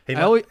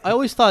 I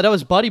always thought that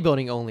was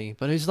bodybuilding only,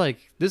 but he's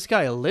like, this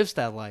guy lives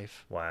that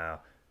life.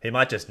 Wow. He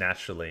might just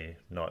naturally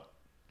not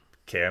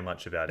care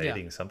much about Yeah.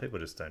 eating. Some people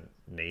just don't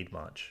need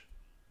much.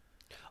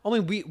 I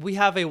mean, we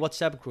have a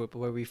WhatsApp group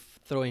where we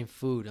throw in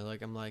food.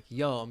 Like I'm like,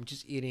 yo, I'm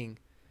just eating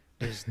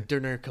this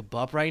doner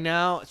kebab right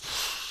now.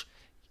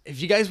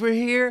 If you guys were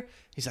here,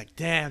 he's like,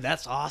 damn,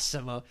 that's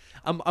awesome.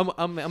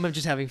 I'm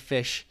just having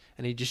fish,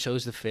 and he just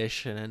shows the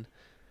fish, and then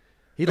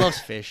he loves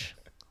fish.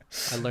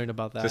 I learned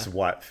about that. Just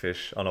white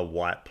fish on a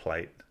white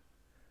plate.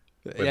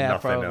 Yeah,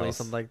 nothing probably else.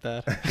 something like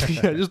that.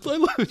 Yeah,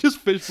 just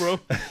fish, bro.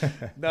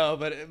 No,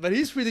 but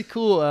he's pretty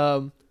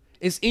cool.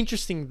 It's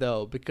interesting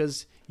though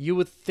because you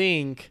would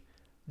think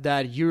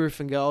that Yuri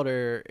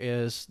Gelder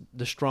is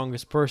the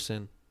strongest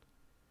person,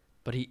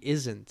 but he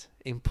isn't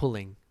in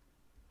pulling.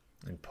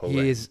 And pulling.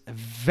 He is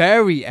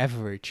very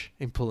average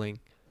in pulling.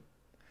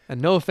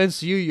 And no offense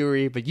to you,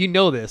 Yuri, but you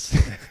know this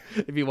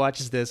if he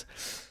watches this.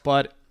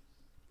 But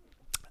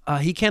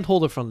he can't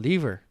hold a front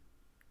lever.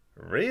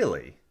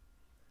 Really?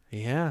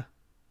 Yeah.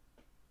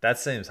 That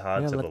seems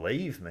hard Yeah, to but-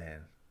 believe,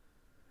 man.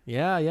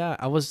 Yeah.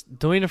 I was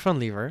doing a front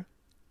lever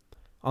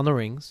on the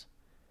rings.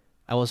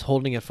 I was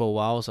holding it for a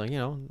while. So,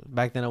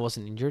 back then I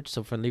wasn't injured.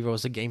 So front lever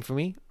was a game for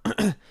me.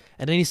 And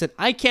then he said,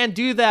 I can't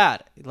do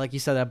that. Like he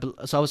said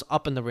that. So I was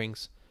up in the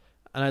rings.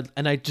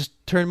 And I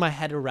just turned my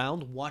head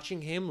around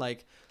watching him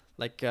like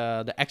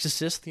The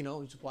Exorcist,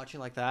 just watching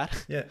like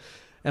that. Yeah.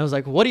 And I was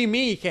like, what do you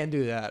mean you can't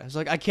do that? I was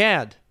like, I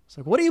can't. It's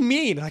like, what do you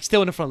mean? Like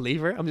still in the front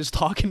lever. I'm just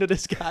talking to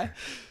this guy.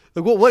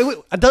 Like,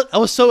 what? I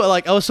was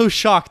so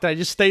shocked that I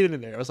just stayed in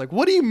there. I was like,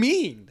 what do you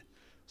mean?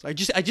 So I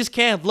just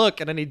can't look.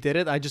 And then he did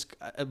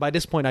it. By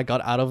this point I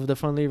got out of the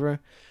front lever,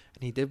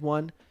 and he did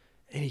one,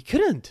 and he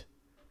couldn't.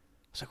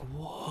 I was like,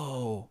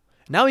 whoa.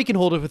 Now he can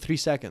hold it for 3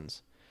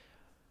 seconds.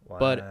 Wow.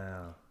 But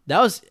that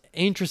was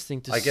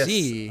interesting to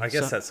see. I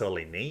guess that's all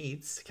he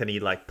needs. Can he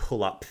like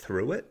pull up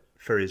through it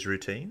for his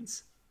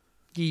routines?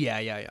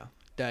 Yeah.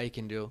 That he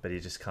can do. But he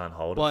just can't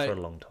hold But it for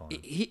a long time.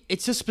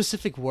 It's a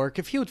specific work.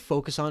 If he would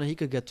focus on it, he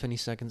could get 20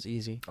 seconds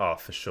easy. Oh,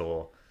 for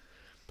sure.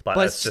 But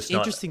But it's it's just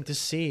interesting to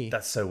see.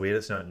 That's so weird.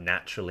 It's not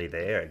naturally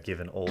there,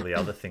 given all the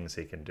other things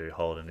he can do,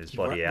 holding his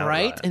body out.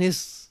 Right? And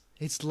his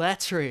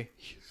lats are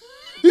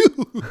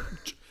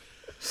huge.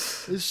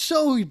 It's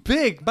so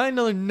big. By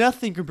another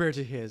nothing compared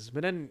to his.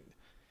 But then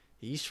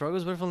he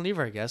struggles with front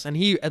lever, I guess. And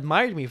he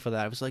admired me for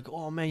that. I was like,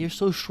 oh man, you're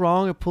so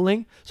strong at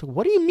pulling. So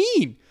what do you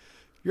mean?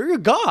 You're a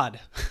god.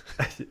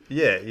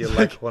 Yeah, you're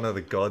like one of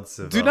the gods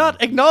of. Do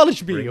not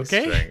acknowledge me, ring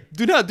okay? strength.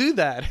 Do not do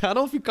that. I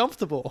don't feel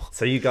comfortable.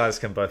 So you guys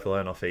can both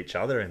learn off each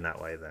other in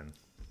that way, then.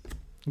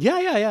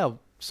 Yeah.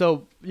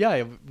 So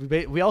yeah,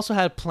 we also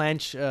had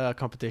planche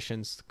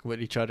competitions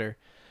with each other,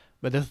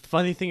 but the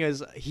funny thing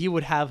is he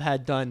would have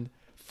had done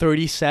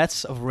 30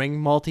 sets of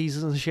ring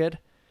multis and shit,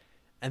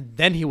 and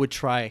then he would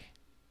try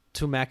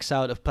to max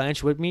out a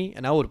planche with me,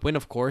 and I would win,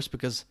 of course,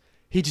 because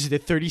he just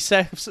did 30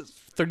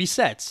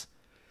 sets.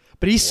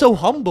 But he's so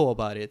humble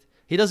about it.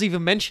 He doesn't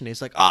even mention it.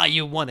 He's like,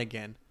 you won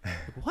again.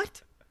 Like,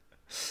 what?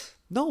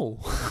 No.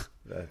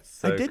 That's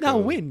so I did not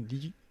cool.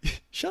 win.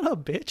 Shut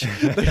up, bitch.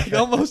 Like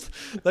almost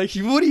like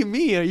what do you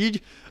mean?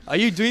 Are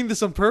you doing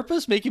this on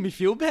purpose, making me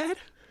feel bad?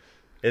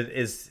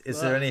 Is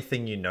there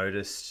anything you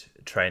noticed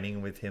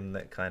training with him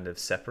that kind of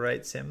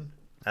separates him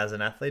as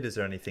an athlete? Is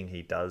there anything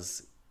he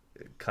does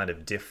kind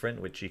of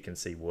different which you can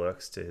see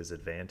works to his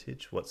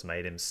advantage? What's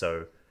made him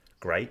so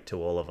great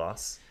to all of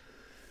us?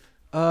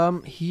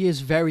 He is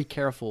very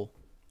careful.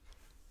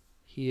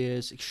 He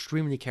is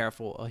extremely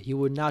careful. He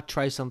would not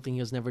try something he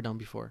has never done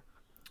before.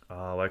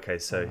 Oh, okay.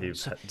 So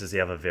does he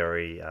have a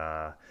very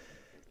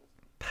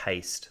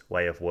paced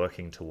way of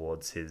working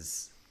towards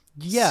his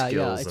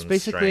skills It's and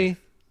basically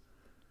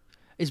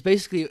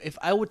strength? if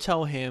I would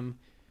tell him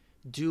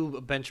do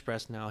a bench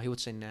press now, he would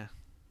say nah. I'm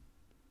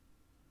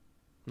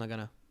not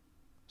gonna.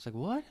 It's like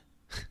what?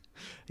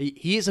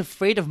 He is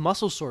afraid of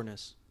muscle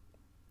soreness.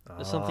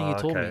 That's something he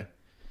told me.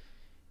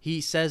 He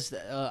says,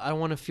 I don't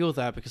want to feel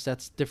that because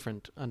that's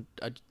different. And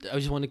I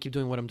just want to keep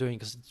doing what I'm doing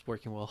because it's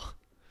working well.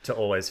 To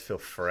always feel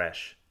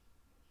fresh.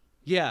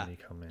 Yeah. When you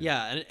come in.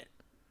 Yeah. And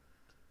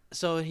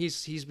so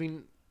he's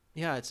been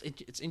yeah,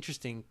 it's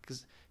interesting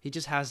because he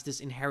just has this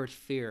inherent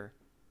fear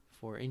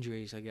for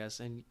injuries, I guess,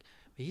 and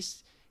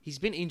he's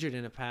been injured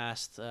in the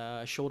past,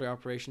 shoulder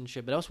operation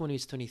shit, but that was when he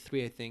was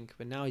 23, I think.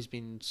 But now he's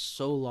been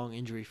so long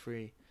injury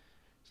free,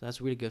 so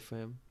that's really good for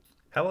him.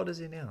 How old is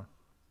he now?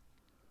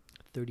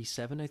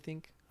 37, I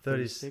think.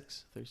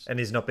 36. 36. And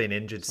he's not been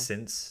injured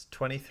since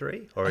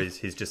 23, or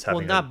he's just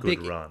having a not good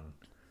big- run.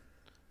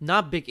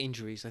 Not big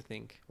injuries, I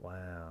think.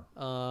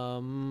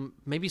 Wow.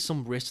 Maybe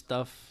some wrist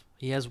stuff.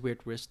 He has weird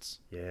wrists.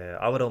 Yeah,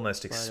 I would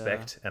almost But,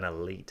 expect an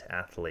elite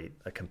athlete,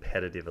 a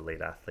competitive elite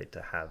athlete,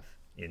 to have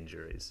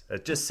injuries.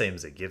 It just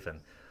seems a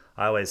given.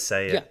 I always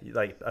say it,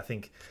 like, I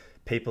think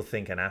people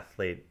think an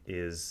athlete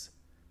is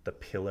the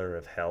pillar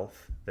of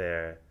health.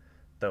 They're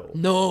the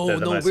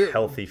most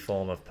healthy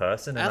form of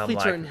person. And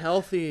Athletes I'm like, are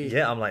unhealthy.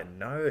 yeah, I'm like,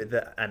 no,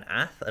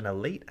 an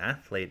elite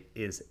athlete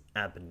is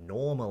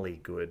abnormally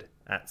good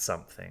at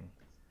something.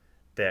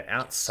 They're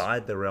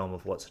outside the realm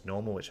of what's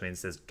normal, which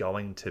means there's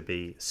going to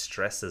be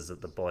stresses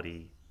that the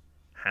body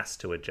has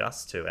to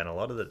adjust to, and a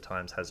lot of the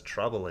times has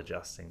trouble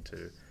adjusting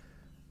to.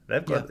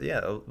 They've got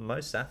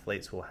most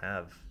athletes will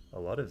have a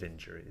lot of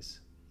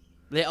injuries.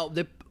 They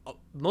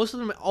most of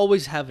them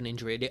always have an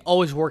injury. They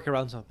always work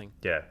around something.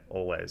 Yeah,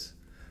 always.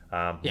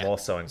 More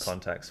so in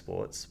contact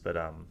sports, but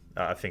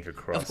I think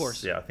across, of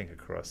course. Yeah, I think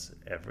across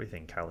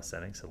everything,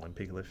 calisthenics,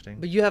 Olympic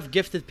lifting. But you have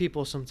gifted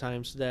people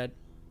sometimes that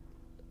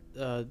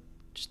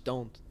just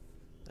don't,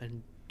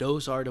 and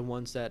those are the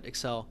ones that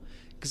excel.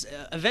 Because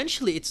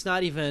eventually, it's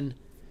not even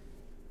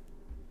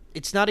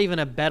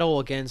a battle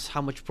against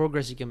how much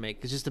progress you can make.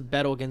 It's just a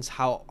battle against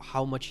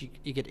how much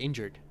you get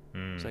injured.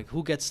 It's like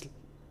who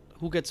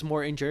gets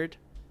more injured,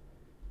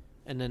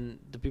 and then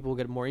the people who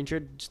get more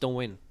injured just don't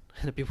win.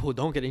 And the people who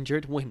don't get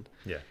injured win.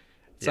 Yeah.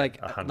 It's like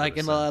 100%.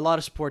 in a lot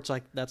of sports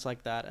that's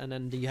like that. And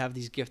then you have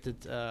these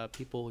gifted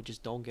people who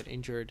just don't get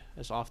injured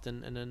as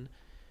often, and then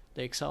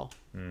they excel.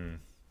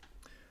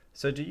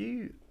 So do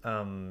you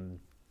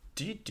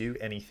do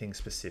anything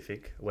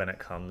specific when it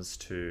comes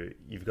to,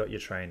 you've got your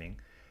training,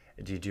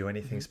 do you do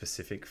anything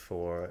specific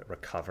for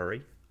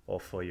recovery or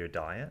for your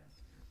diet?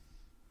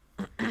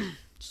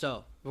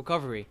 So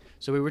recovery.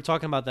 So we were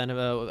talking about that.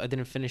 I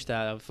didn't finish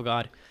that. I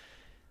forgot.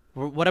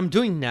 What I'm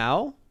doing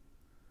now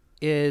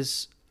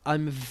is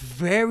I'm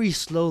very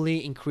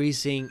slowly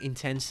increasing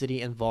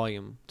intensity and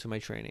volume to my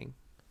training.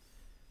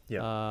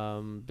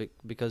 Yeah.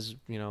 Because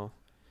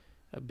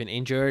I've been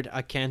injured.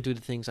 I can't do the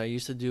things I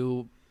used to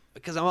do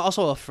because I'm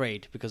also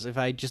afraid. Because if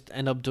I just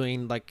end up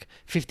doing like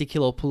 50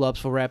 kilo pull-ups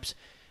for reps,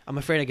 I'm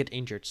afraid I get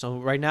injured. So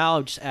right now,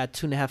 I just add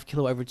 2.5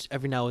 kilo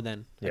every now and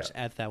then. I just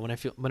add that when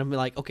I'm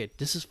like, okay,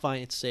 this is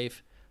fine, it's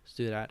safe. Let's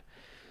do that.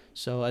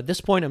 So at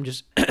this point, I'm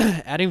just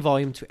adding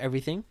volume to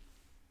everything.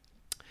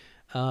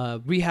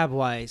 Rehab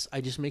wise,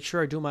 I just make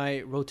sure I do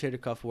my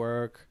rotator cuff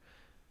work,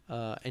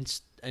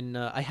 and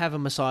I have a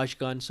massage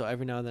gun, so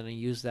every now and then I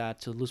use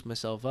that to loosen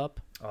myself up.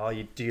 Oh,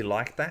 do you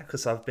like that?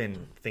 Because I've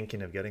been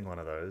thinking of getting one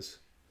of those.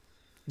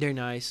 They're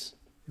nice.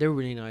 They're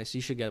really nice.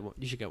 You should get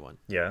one.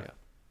 Yeah.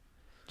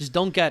 Just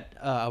don't get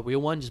a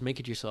real one. Just make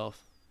it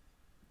yourself.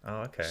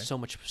 Oh, okay. So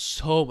much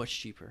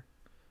cheaper.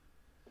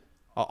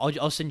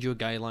 I'll send you a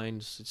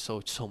guidelines. It's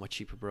so much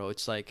cheaper, bro.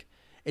 It's like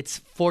it's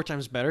 4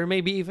 times better,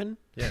 maybe even.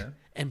 Yeah.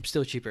 And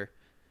still cheaper.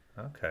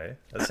 Okay,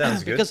 that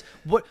sounds good. Because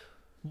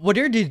what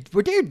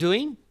they're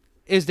doing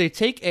is they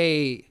take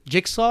a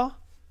jigsaw,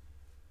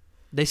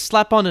 they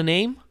slap on a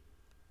name,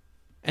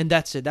 and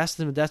that's it. That's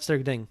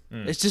their thing.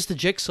 It's just a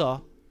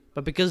jigsaw,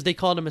 but because they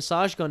call it a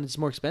massage gun, it's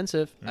more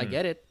expensive. I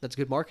get it. That's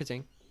good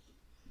marketing.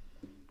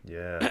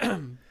 Yeah.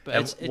 But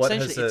it's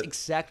essentially it's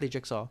exactly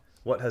jigsaw.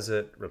 What has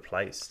it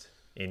replaced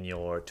in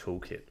your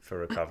toolkit for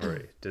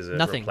recovery? Does it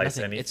Nothing. replace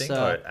anything,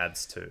 or it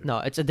adds to? No,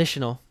 it's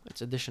additional.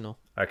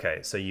 Okay,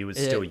 so you would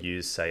still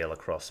use, say, a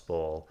lacrosse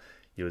ball.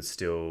 You would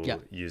still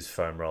use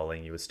foam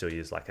rolling. You would still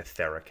use like a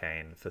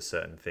Theracane for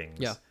certain things.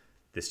 Yeah.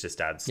 This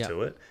just adds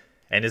to it.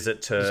 And is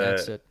it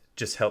to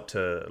just help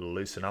to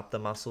loosen up the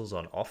muscles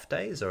on off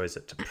days, or is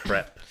it to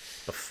prep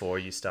before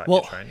you start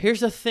your training? Here's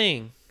the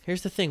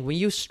thing. When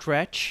you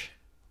stretch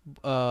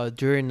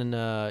during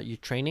your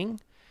training,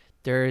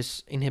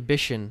 there's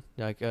inhibition,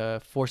 like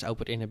force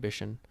output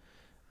inhibition.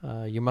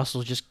 Your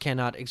muscles just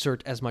cannot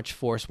exert as much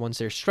force once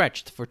they're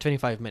stretched for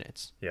 25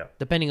 minutes. Yeah.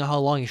 Depending on how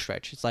long you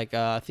stretch. It's like,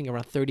 I think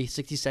around 30,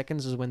 60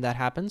 seconds is when that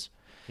happens.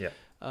 Yeah.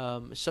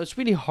 So it's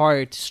really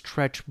hard to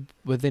stretch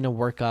within a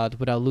workout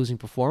without losing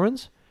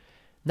performance.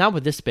 Not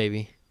with this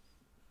baby.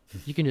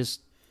 You can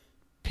just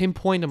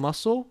pinpoint a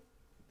muscle.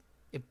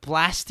 It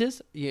blasts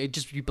it.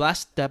 You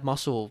blast that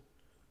muscle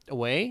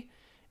away.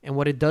 And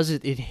what it does is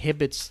it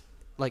inhibits,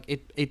 like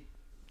it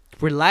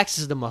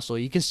relaxes the muscle.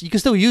 You can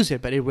still use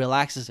it, but it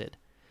relaxes it.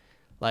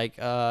 Like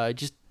it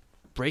just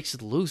breaks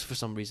it loose for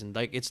some reason.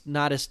 Like it's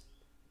not as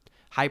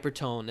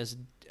hypertone as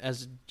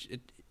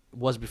it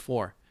was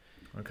before.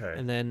 Okay.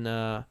 And then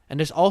and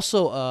there's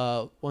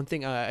also one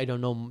thing I don't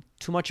know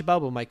too much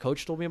about, but my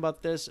coach told me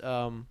about this,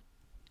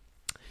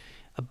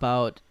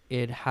 about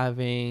it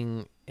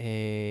having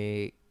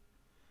a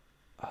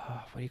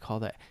what do you call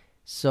that?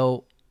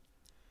 So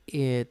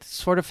it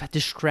sort of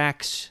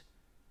distracts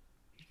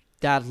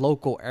that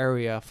local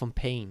area from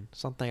pain,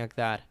 something like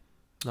that.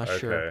 Not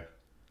sure. Okay.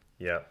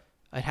 Yeah.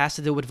 It has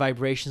to do with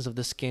vibrations of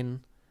the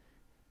skin,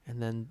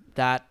 and then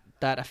that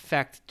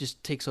effect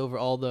just takes over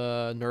all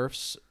the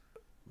nerves,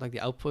 like the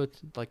output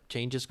like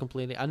changes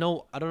completely. I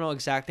don't know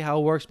exactly how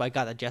it works, but I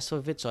got a gist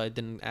of it, so I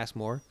didn't ask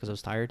more because I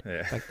was tired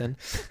back then.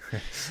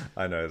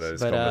 I know those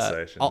But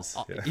conversations.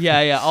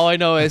 yeah. All I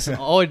know is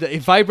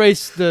it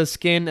vibrates the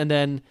skin, and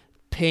then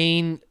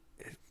pain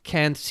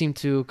can't seem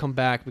to come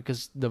back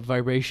because the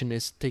vibration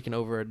is taking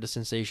over the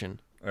sensation.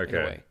 In a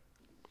Okay. way.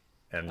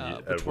 And which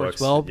it works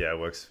works well. Yeah, it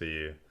works for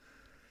you.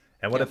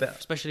 And what about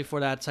especially for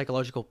that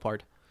psychological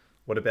part?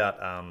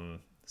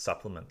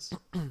 Supplements?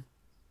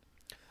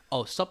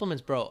 Oh,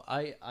 supplements, bro.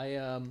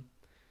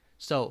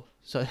 So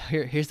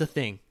here's the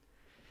thing.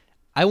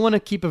 I want to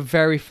keep a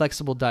very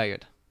flexible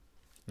diet.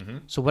 Mm-hmm.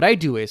 So what I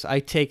do is I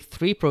take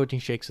 3 protein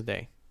shakes a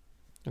day.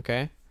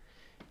 Okay?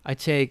 I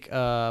take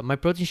my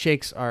protein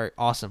shakes are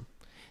awesome.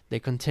 They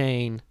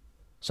contain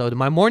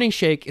my morning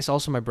shake is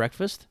also my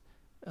breakfast.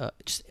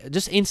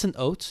 Just instant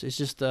oats. It's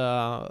just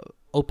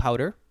oat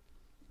powder.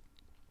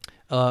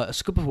 A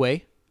scoop of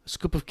whey, a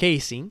scoop of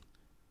casein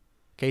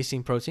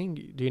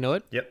protein. Do you know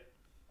it? Yep.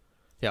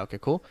 Yeah, okay,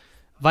 cool.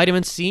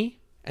 Vitamin C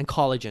and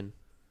collagen.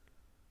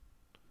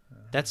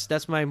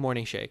 That's my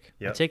morning shake.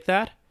 Yep. I take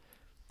that.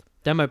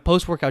 Then my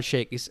post-workout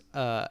shake is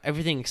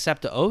everything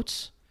except the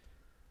oats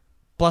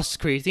plus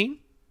creatine.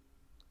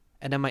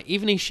 And then my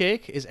evening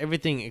shake is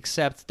everything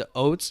except the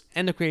oats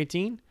and the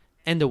creatine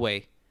and the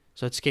whey.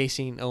 So it's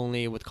casein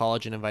only with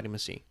collagen and vitamin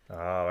C.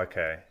 Oh,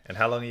 okay. And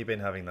how long have you been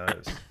having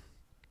those?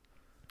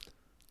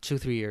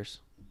 2-3 years.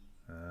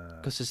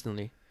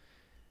 Consistently.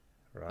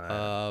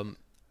 Right.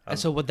 And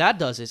so what that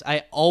does is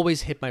I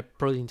always hit my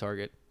protein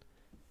target,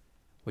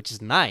 which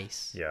is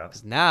nice. Yeah.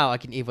 Because now I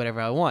can eat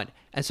whatever I want.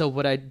 And so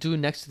what I do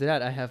next to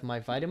that, I have my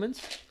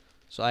vitamins.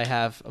 So I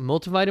have a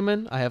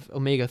multivitamin. I have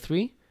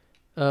omega-3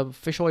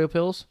 fish oil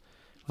pills,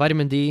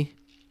 vitamin D,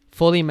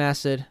 folic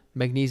acid,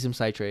 magnesium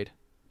citrate.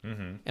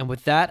 Mm-hmm. And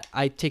with that,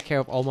 I take care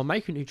of all my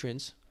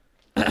micronutrients,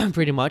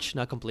 pretty much,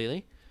 not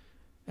completely.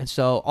 And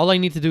so all I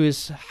need to do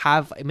is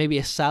have maybe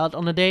a salad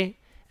on a day,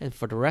 and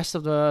for the rest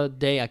of the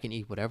day, I can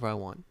eat whatever I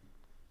want.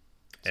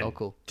 It's all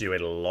cool. Do you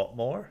eat a lot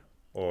more,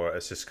 or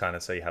it's just kind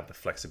of so you have the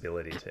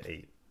flexibility to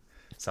eat?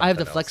 I have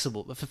the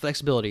something else?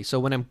 flexibility. So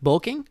when I'm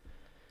bulking,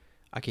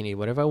 I can eat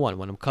whatever I want.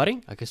 When I'm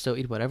cutting, I can still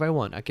eat whatever I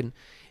want. I could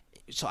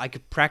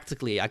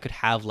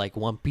have like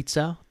one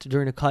pizza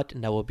during a cut,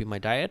 and that would be my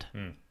diet.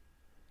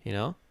 You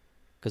know,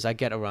 because I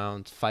get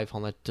around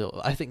 500 to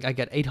I think I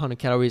get 800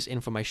 calories in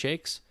for my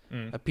shakes.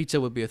 A pizza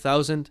would be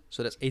 1,000,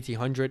 so that's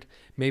 1,800.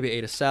 Maybe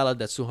ate a salad,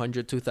 that's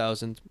 200,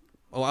 2,000.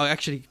 Oh, I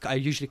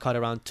usually cut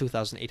around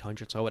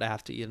 2,800, so I would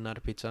have to eat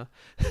another pizza.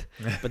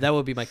 But that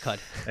would be my cut.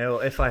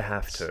 Well, if I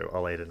have to,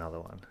 I'll eat another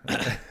one.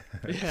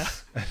 Yeah,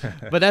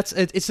 but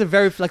it's a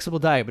very flexible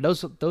diet.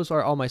 But those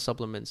are all my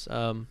supplements.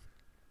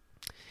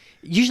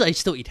 Usually I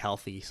still eat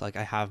healthy. So like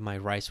I have my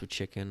rice with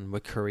chicken,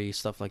 with curry,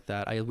 stuff like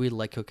that. I really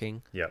like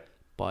cooking. Yeah.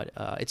 But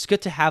it's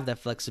good to have that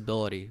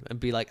flexibility and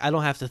be like, I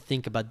don't have to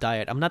think about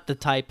diet. I'm not the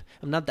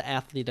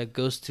athlete that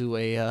goes to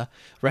a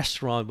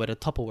restaurant with a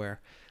Tupperware.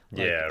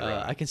 Like, Yeah,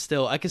 right. I can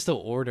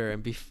still order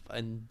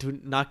and do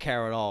not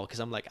care at all because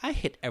I'm like, I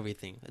hit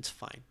everything. It's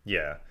fine.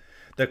 Yeah.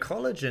 The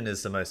collagen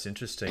is the most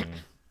interesting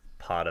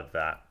part of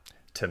that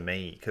to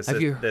me. Cause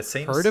Have you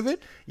heard of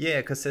it? Yeah,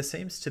 because there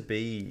seems to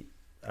be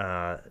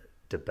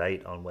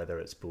debate on whether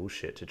it's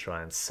bullshit to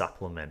try and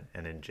supplement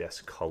and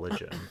ingest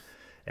collagen.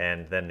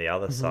 And then the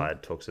other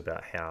side talks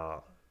about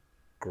how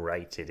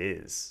great it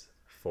is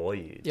for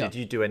you. Yeah. Did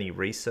you do any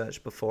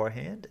research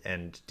beforehand?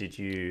 And did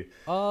you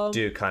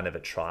do kind of a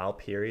trial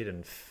period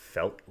and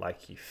felt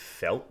like you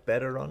felt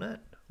better on it?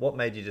 What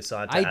made you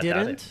decide to add that in?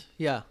 I didn't.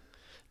 Yeah.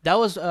 That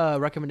was a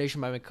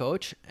recommendation by my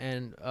coach,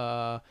 and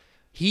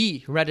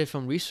he read it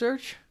from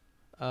research.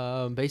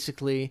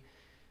 Basically,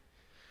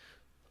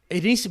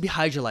 it needs to be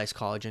hydrolyzed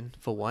collagen,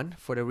 for one,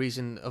 for the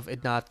reason of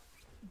it not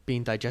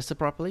being digested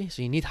properly.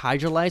 So you need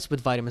hydrolyzed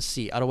with vitamin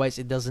C. Otherwise,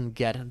 it doesn't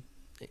get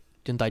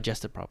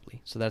digested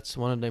properly. So that's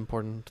one of the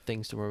important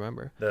things to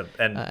remember.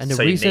 And the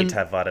so reason, you need to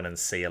have vitamin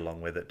C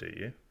along with it, do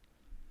you?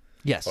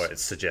 Yes. Or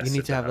it's suggested you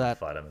need to have that.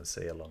 vitamin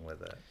C along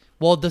with it.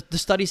 Well, the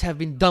studies have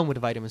been done with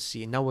vitamin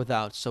C, not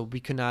without. So we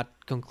cannot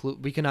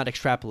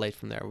extrapolate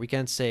from there. We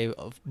can't say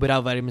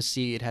without vitamin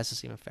C it has the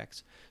same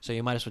effects. So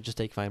you might as well just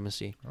take vitamin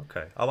C.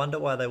 Okay. I wonder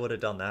why they would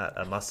have done that.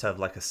 It must have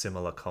like a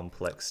similar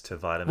complex to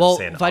vitamin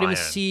C and vitamin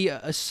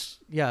iron. C,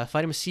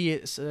 vitamin C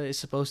is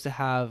supposed to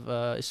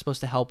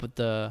help with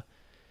the.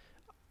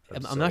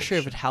 I'm not sure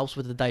if it helps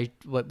with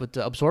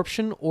the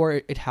absorption or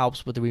it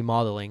helps with the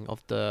remodeling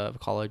of the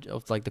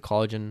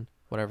collagen,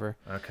 whatever.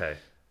 Okay.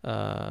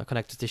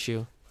 Connective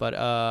tissue, but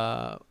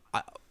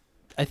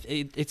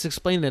it's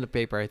explained in the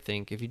paper. I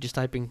think if you just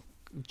type in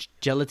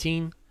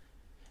gelatin,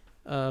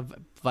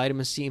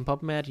 vitamin C in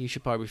PubMed, you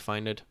should probably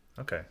find it.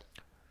 Okay.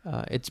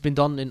 It's been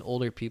done in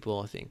older people,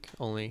 I think,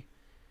 only.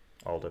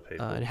 Older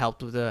people. and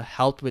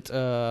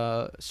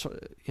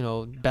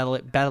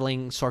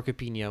battling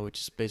sarcopenia,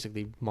 which is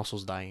basically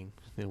muscles dying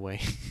in a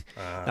way.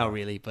 Not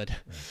really, but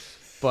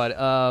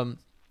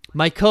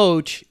my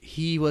coach,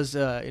 he was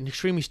an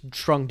extremely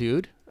strong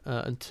dude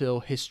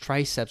until his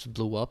triceps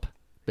blew up.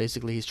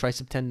 Basically, his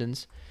tricep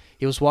tendons.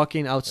 He was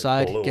walking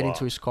outside, getting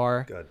to his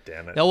car. God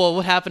damn it! No, well,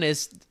 what happened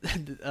is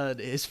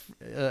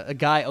a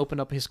guy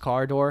opened up his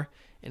car door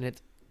and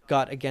it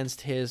got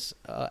against his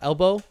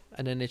elbow,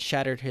 and then it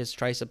shattered his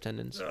tricep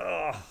tendons.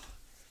 Oh,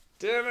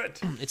 damn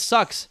it! It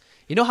sucks.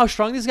 You know how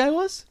strong this guy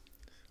was?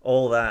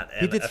 All that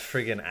and a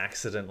friggin'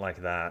 accident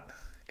like that.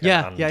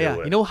 Yeah.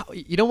 It.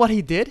 You know what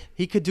he did?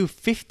 He could do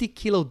 50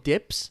 kilo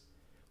dips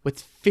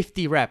with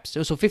 50 reps.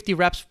 So 50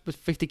 reps with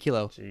 50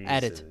 kilo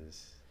added.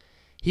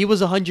 He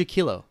was 100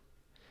 kilo.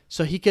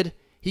 So he could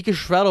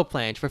straddle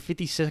planche for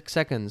 56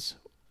 seconds.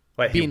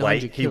 Wait, he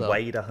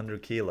weighed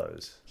 100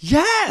 kilos.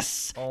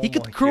 Yes! Oh he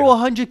could curl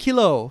 100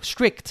 kilo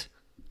strict.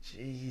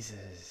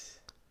 Jesus.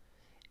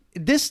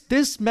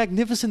 This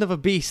magnificent of a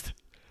beast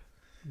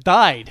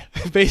died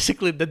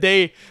basically the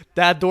day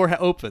that door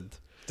opened.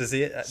 Does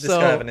this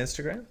guy have an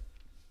Instagram?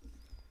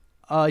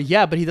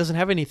 Yeah, but he doesn't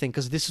have anything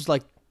because this was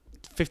like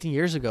 15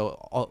 years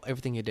ago.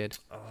 Everything he did,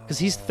 because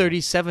he's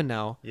 37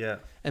 now. Yeah.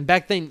 And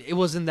back then, it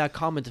wasn't that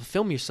common to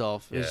film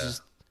yourself. It was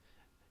just,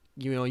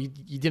 you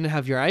didn't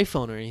have your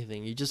iPhone or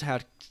anything. You just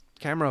had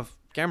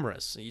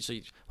cameras. So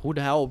who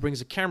the hell brings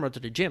a camera to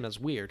the gym? That's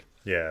weird.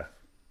 Yeah.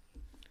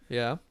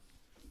 Yeah.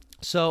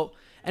 So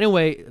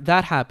anyway,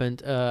 that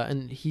happened,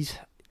 and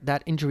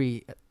that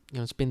injury.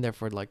 It's been there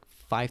for like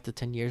 5 to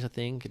 10 years, I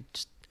think.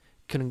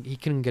 He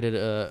couldn't get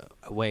it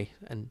away,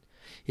 and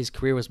his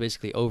career was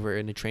basically over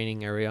in the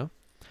training area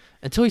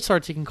until he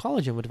started taking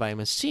collagen with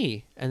vitamin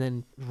C, and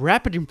then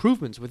rapid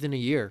improvements within a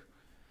year.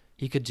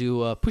 He could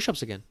do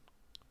push-ups again.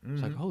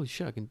 It's like, holy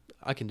shit,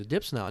 I can do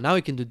dips now. Now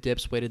he can do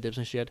dips, weighted dips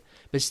and shit,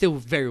 but it's still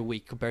very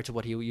weak compared to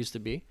what he used to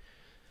be.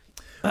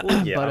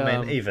 Well, yeah, I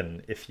mean,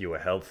 even if you were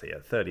healthy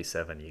at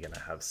 37, you're gonna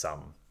have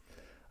some.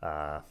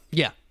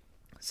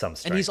 Some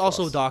strength and he's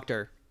also a loss.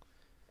 doctor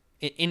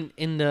in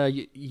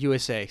the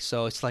USA,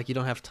 so it's like you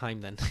don't have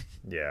time then.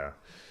 Yeah,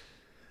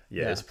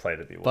 his plate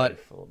would be way But-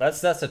 full.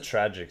 That's a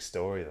tragic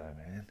story, though,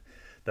 man.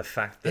 The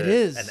fact that It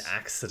is. an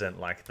accident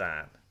like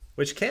that,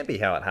 which can be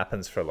how it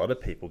happens for a lot of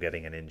people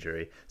getting an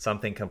injury,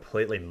 something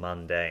completely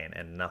mundane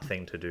and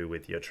nothing to do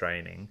with your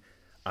training,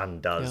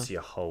 undoes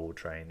your whole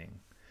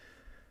training.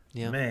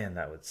 Yeah. Man,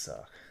 that would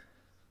suck.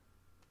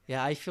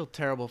 Yeah, I feel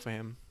terrible for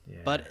him.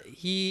 Yeah. But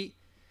he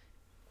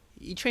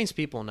trains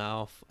people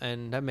now,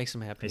 and that makes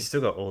him happy. He's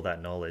still got all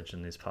that knowledge,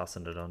 and he's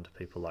passing it on to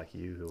people like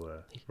you who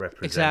are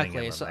representing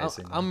him So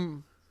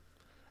amazingly.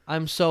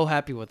 I'm so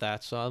happy with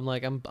that. So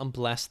I'm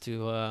blessed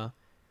to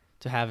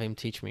have him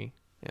teach me.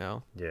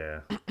 Yeah.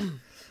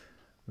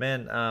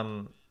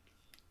 Man,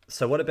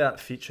 so what about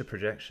future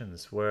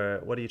projections? What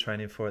are you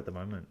training for at the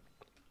moment?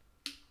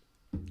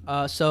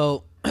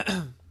 So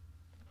I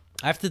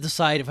have to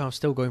decide if I'm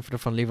still going for the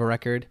front lever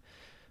record.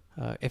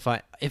 If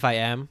I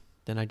am,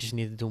 then I just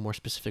need to do more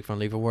specific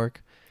front lever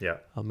work. Yeah.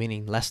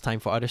 Meaning less time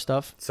for other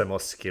stuff. So more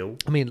skill?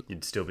 I mean,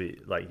 You'd still be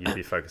you'd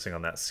be focusing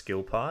on that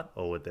skill part,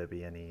 or would there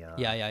be any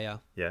yeah.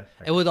 Yeah. Okay.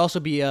 It would also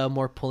be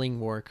more pulling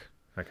work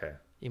Okay.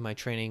 in my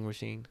training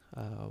routine.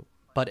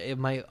 But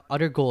my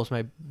other goals,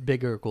 my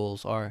bigger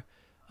goals are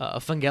a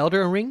Van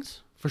Gelder on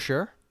rings, for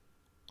sure.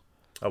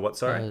 Oh, what?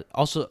 Sorry.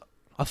 Also,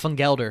 a Van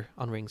Gelder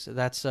on rings.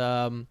 That's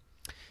from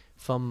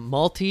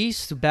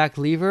Maltese to back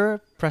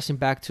lever, pressing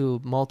back to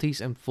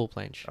Maltese and full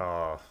planche.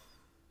 Oh,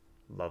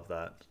 love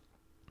that.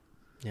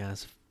 Yeah,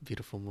 it's a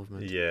beautiful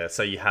movement. Yeah.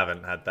 So you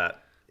haven't had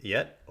that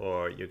yet,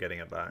 or you're getting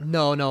it back?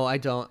 No, I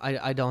don't.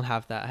 I don't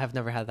have that. I have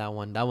never had that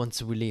one. That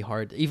one's really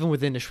hard. Even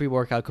within the street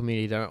workout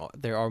community,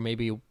 there are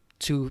maybe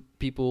 2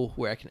 people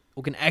who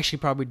can actually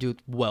probably do it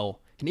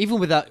well. And even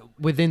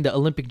within the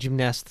Olympic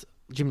gymnast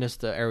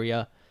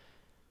area,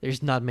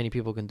 there's not many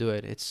people who can do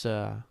it. It's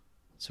a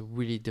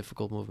really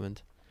difficult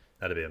movement.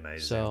 That'd be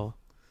amazing. So,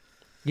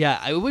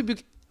 yeah, it would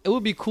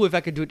be cool if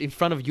I could do it in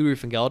front of Yuri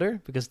Van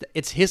Gelder, because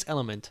it's his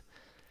element.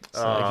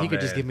 So if he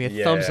could just give me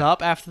a thumbs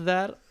up after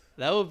that,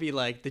 that would be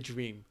like the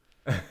dream.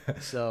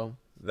 So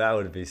that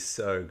would be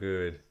so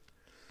good.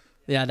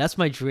 yeah, that's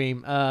my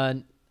dream.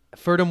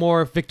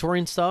 Furthermore,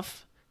 Victorian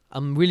stuff.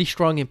 I'm really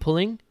strong in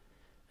pulling.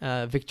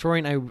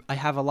 Victorian, I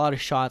have a lot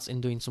of shots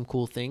in doing some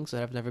cool things that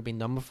have never been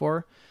done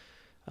before.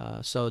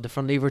 So the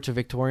front lever to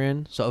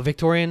Victorian. So a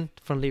Victorian,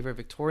 front lever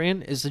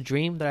Victorian is the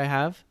dream that I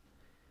have.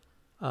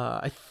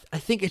 I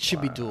think it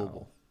should be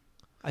doable.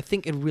 I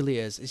think it really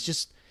is. It's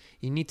just,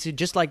 you need to,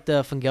 just like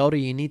the Van Gelder,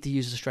 you need to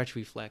use the stretch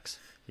reflex.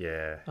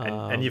 Yeah,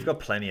 and you've got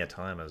plenty of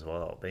time as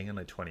well. Being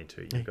only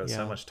 22, you've got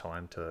so much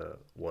time to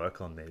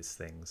work on these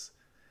things.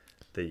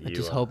 I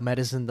just hope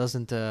medicine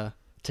doesn't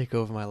take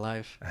over my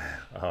life.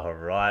 Oh,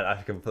 right.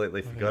 I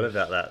completely forgot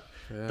about that.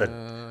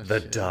 The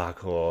dark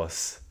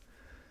horse.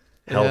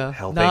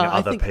 Helping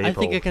other people. I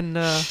think I can...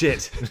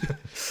 Shit.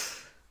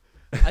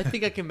 I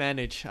think I can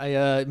manage.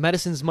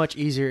 Medicine's much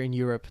easier in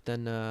Europe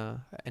than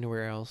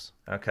anywhere else.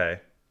 Okay.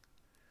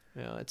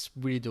 Yeah, it's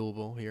really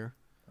doable here.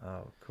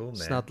 Oh, cool, man.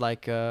 It's not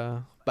like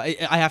but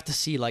I have to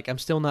see, like I'm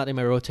still not in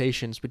my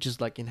rotations, which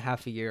is like in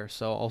half a year,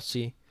 so I'll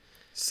see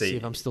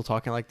if I'm still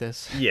talking like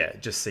this. Yeah,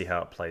 just see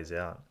how it plays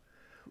out.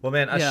 Well,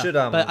 man, I Yeah, should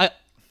but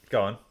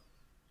go on.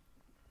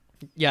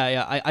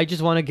 I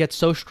just want to get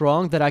so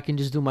strong that I can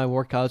just do my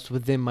workouts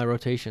within my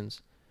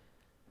rotations.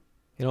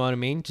 You know what I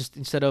mean? Just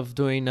instead of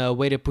doing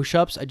weighted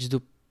push-ups, I just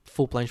do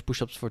full planche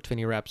push-ups for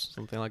 20 reps,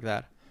 something like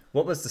that.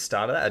 What was the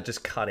start of that? I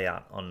just cut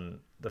out on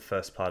the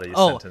first part of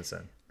your sentence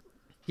then.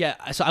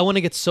 Yeah, so I want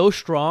to get so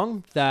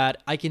strong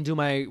that I can do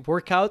my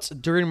workouts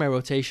during my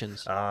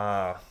rotations.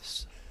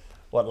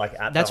 What, like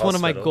at That's the one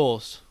of my hospital?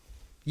 goals.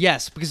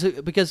 Yes, because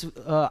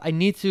I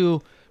need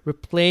to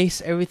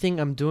replace everything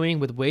I'm doing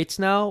with weights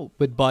now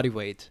with body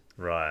weight.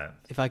 Right.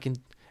 If I can,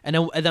 and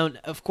then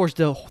of course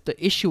the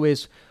issue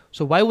is,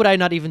 so why would I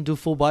not even do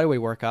full body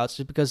weight workouts?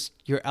 Just because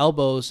your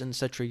elbows and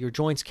etc., your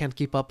joints can't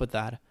keep up with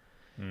that.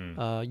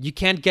 You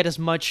can't get as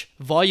much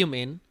volume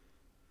in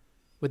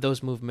with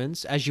those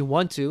movements as you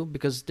want to,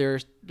 because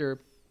there's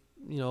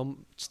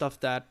stuff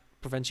that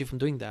prevents you from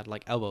doing that,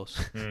 like elbows.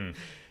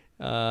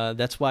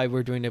 That's why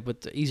we're doing it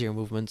with the easier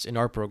movements in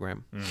our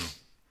program.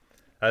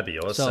 That'd be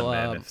awesome, So,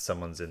 man, if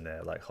someone's in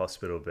their like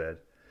hospital bed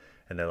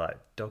and they're like,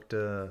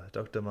 Dr.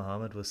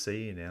 Muhammad will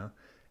see you now,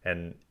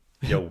 and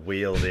you're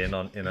wheeled in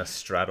a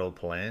straddle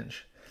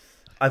planche.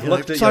 I've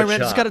looked at Sorry, your man,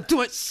 chart. just gotta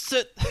do it.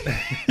 Sit.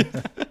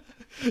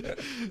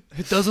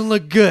 It doesn't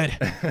look good.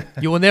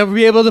 You will never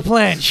be able to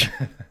planche.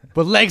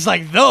 But legs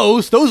like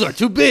those are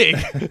too big.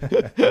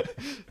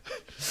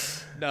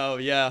 No,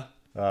 yeah.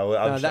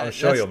 Well, I'm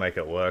sure you'll make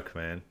it work,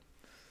 man.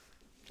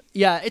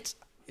 Yeah, it's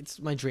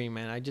my dream,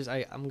 man.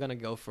 I'm gonna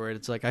go for it.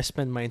 It's like I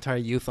spent my entire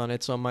youth on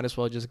it, so I might as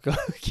well just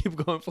keep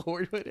going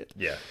forward with it.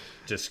 Yeah,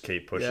 just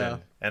keep pushing. Yeah.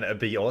 And it'd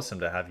be awesome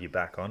to have you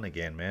back on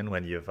again, man,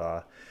 when you've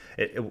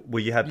will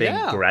you have been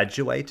Yeah.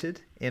 graduated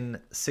in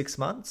 6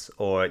 months,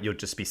 or you'll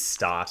just be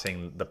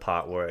starting the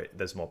part where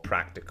there's more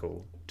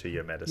practical to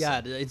your medicine? Yeah,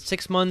 in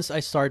 6 months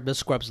I start the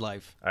Scrubs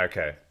Life,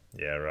 Okay.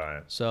 Yeah,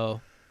 right. so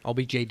I'll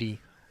be JD.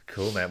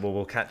 Cool, man. Well,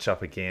 we'll catch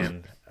up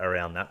again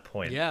around that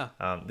point. Yeah.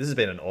 This has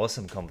been an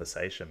awesome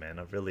conversation, man.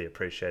 I've really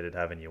appreciated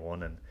having you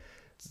on, and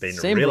it's been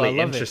Same, bro. I really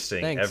love it.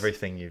 interesting, Thanks.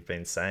 everything you've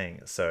been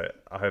saying. So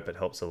I hope it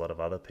helps a lot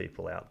of other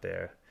people out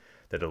there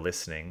that are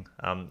listening.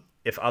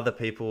 If other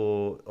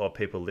people or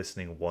people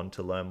listening want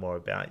to learn more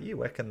about you,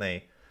 where can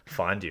they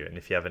find you? And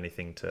if you have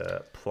anything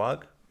to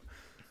plug?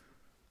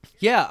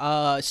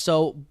 Yeah,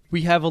 so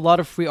we have a lot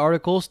of free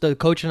articles. The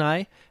coach and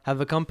I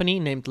have a company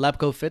named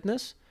Labco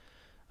Fitness.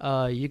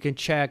 You can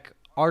check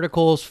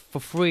articles for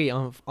free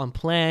on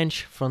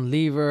planche, front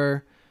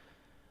lever,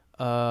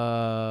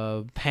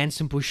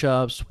 handstand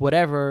push-ups,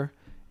 whatever.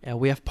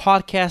 And we have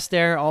podcasts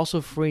there, also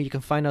free. You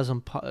can find us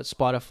on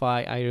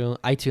Spotify,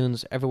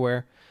 iTunes,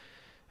 everywhere.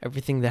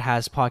 Everything that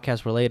has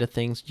podcast-related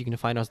things, you can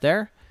find us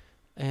there.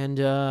 And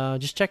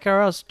just check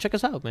us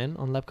out, man,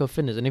 on Labco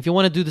Fitness. And if you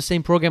want to do the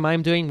same program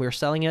I'm doing, we're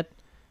selling it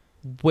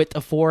with a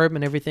form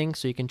and everything,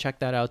 so you can check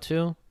that out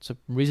too. It's a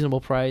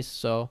reasonable price,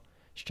 so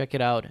just check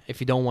it out.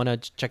 If you don't want to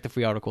check the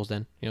free articles,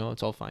 then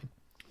it's all fine.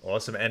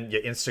 Awesome. And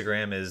your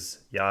Instagram is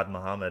Yaad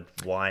Mohammed,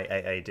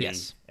 YAAD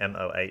Yes.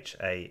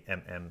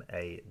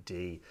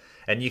 MOHAMMAD.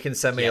 And you can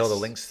send me all the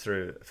links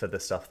through for the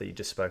stuff that you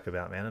just spoke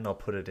about, man, and I'll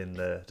put it in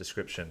the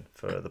description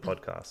for the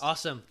podcast.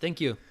 Awesome.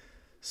 Thank you.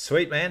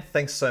 Sweet, man.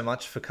 Thanks so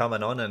much for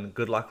coming on, and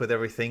good luck with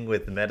everything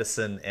with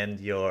medicine and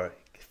your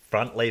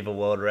front lever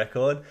world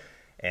record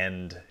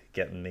and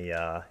getting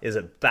the, is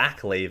it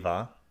back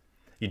lever?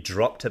 You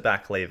drop to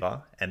back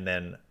lever and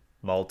then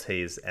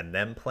Maltese and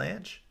then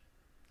planche?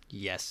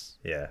 Yes.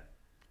 Yeah.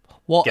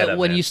 Well, Get it,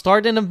 when man. you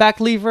start in a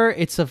back lever,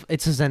 it's a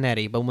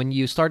Zanetti. But when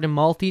you start in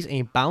Maltese and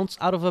you bounce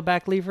out of a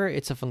back lever,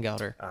 it's a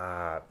Fungouter.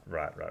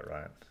 Right.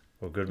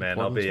 Well, good, man.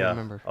 Important to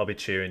remember. I'll be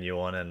cheering you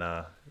on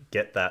and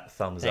get that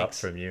thumbs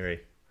Thanks. up from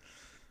Yuri.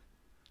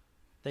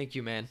 Thank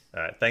you, man.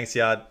 All right. Thanks,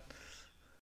 Yaad.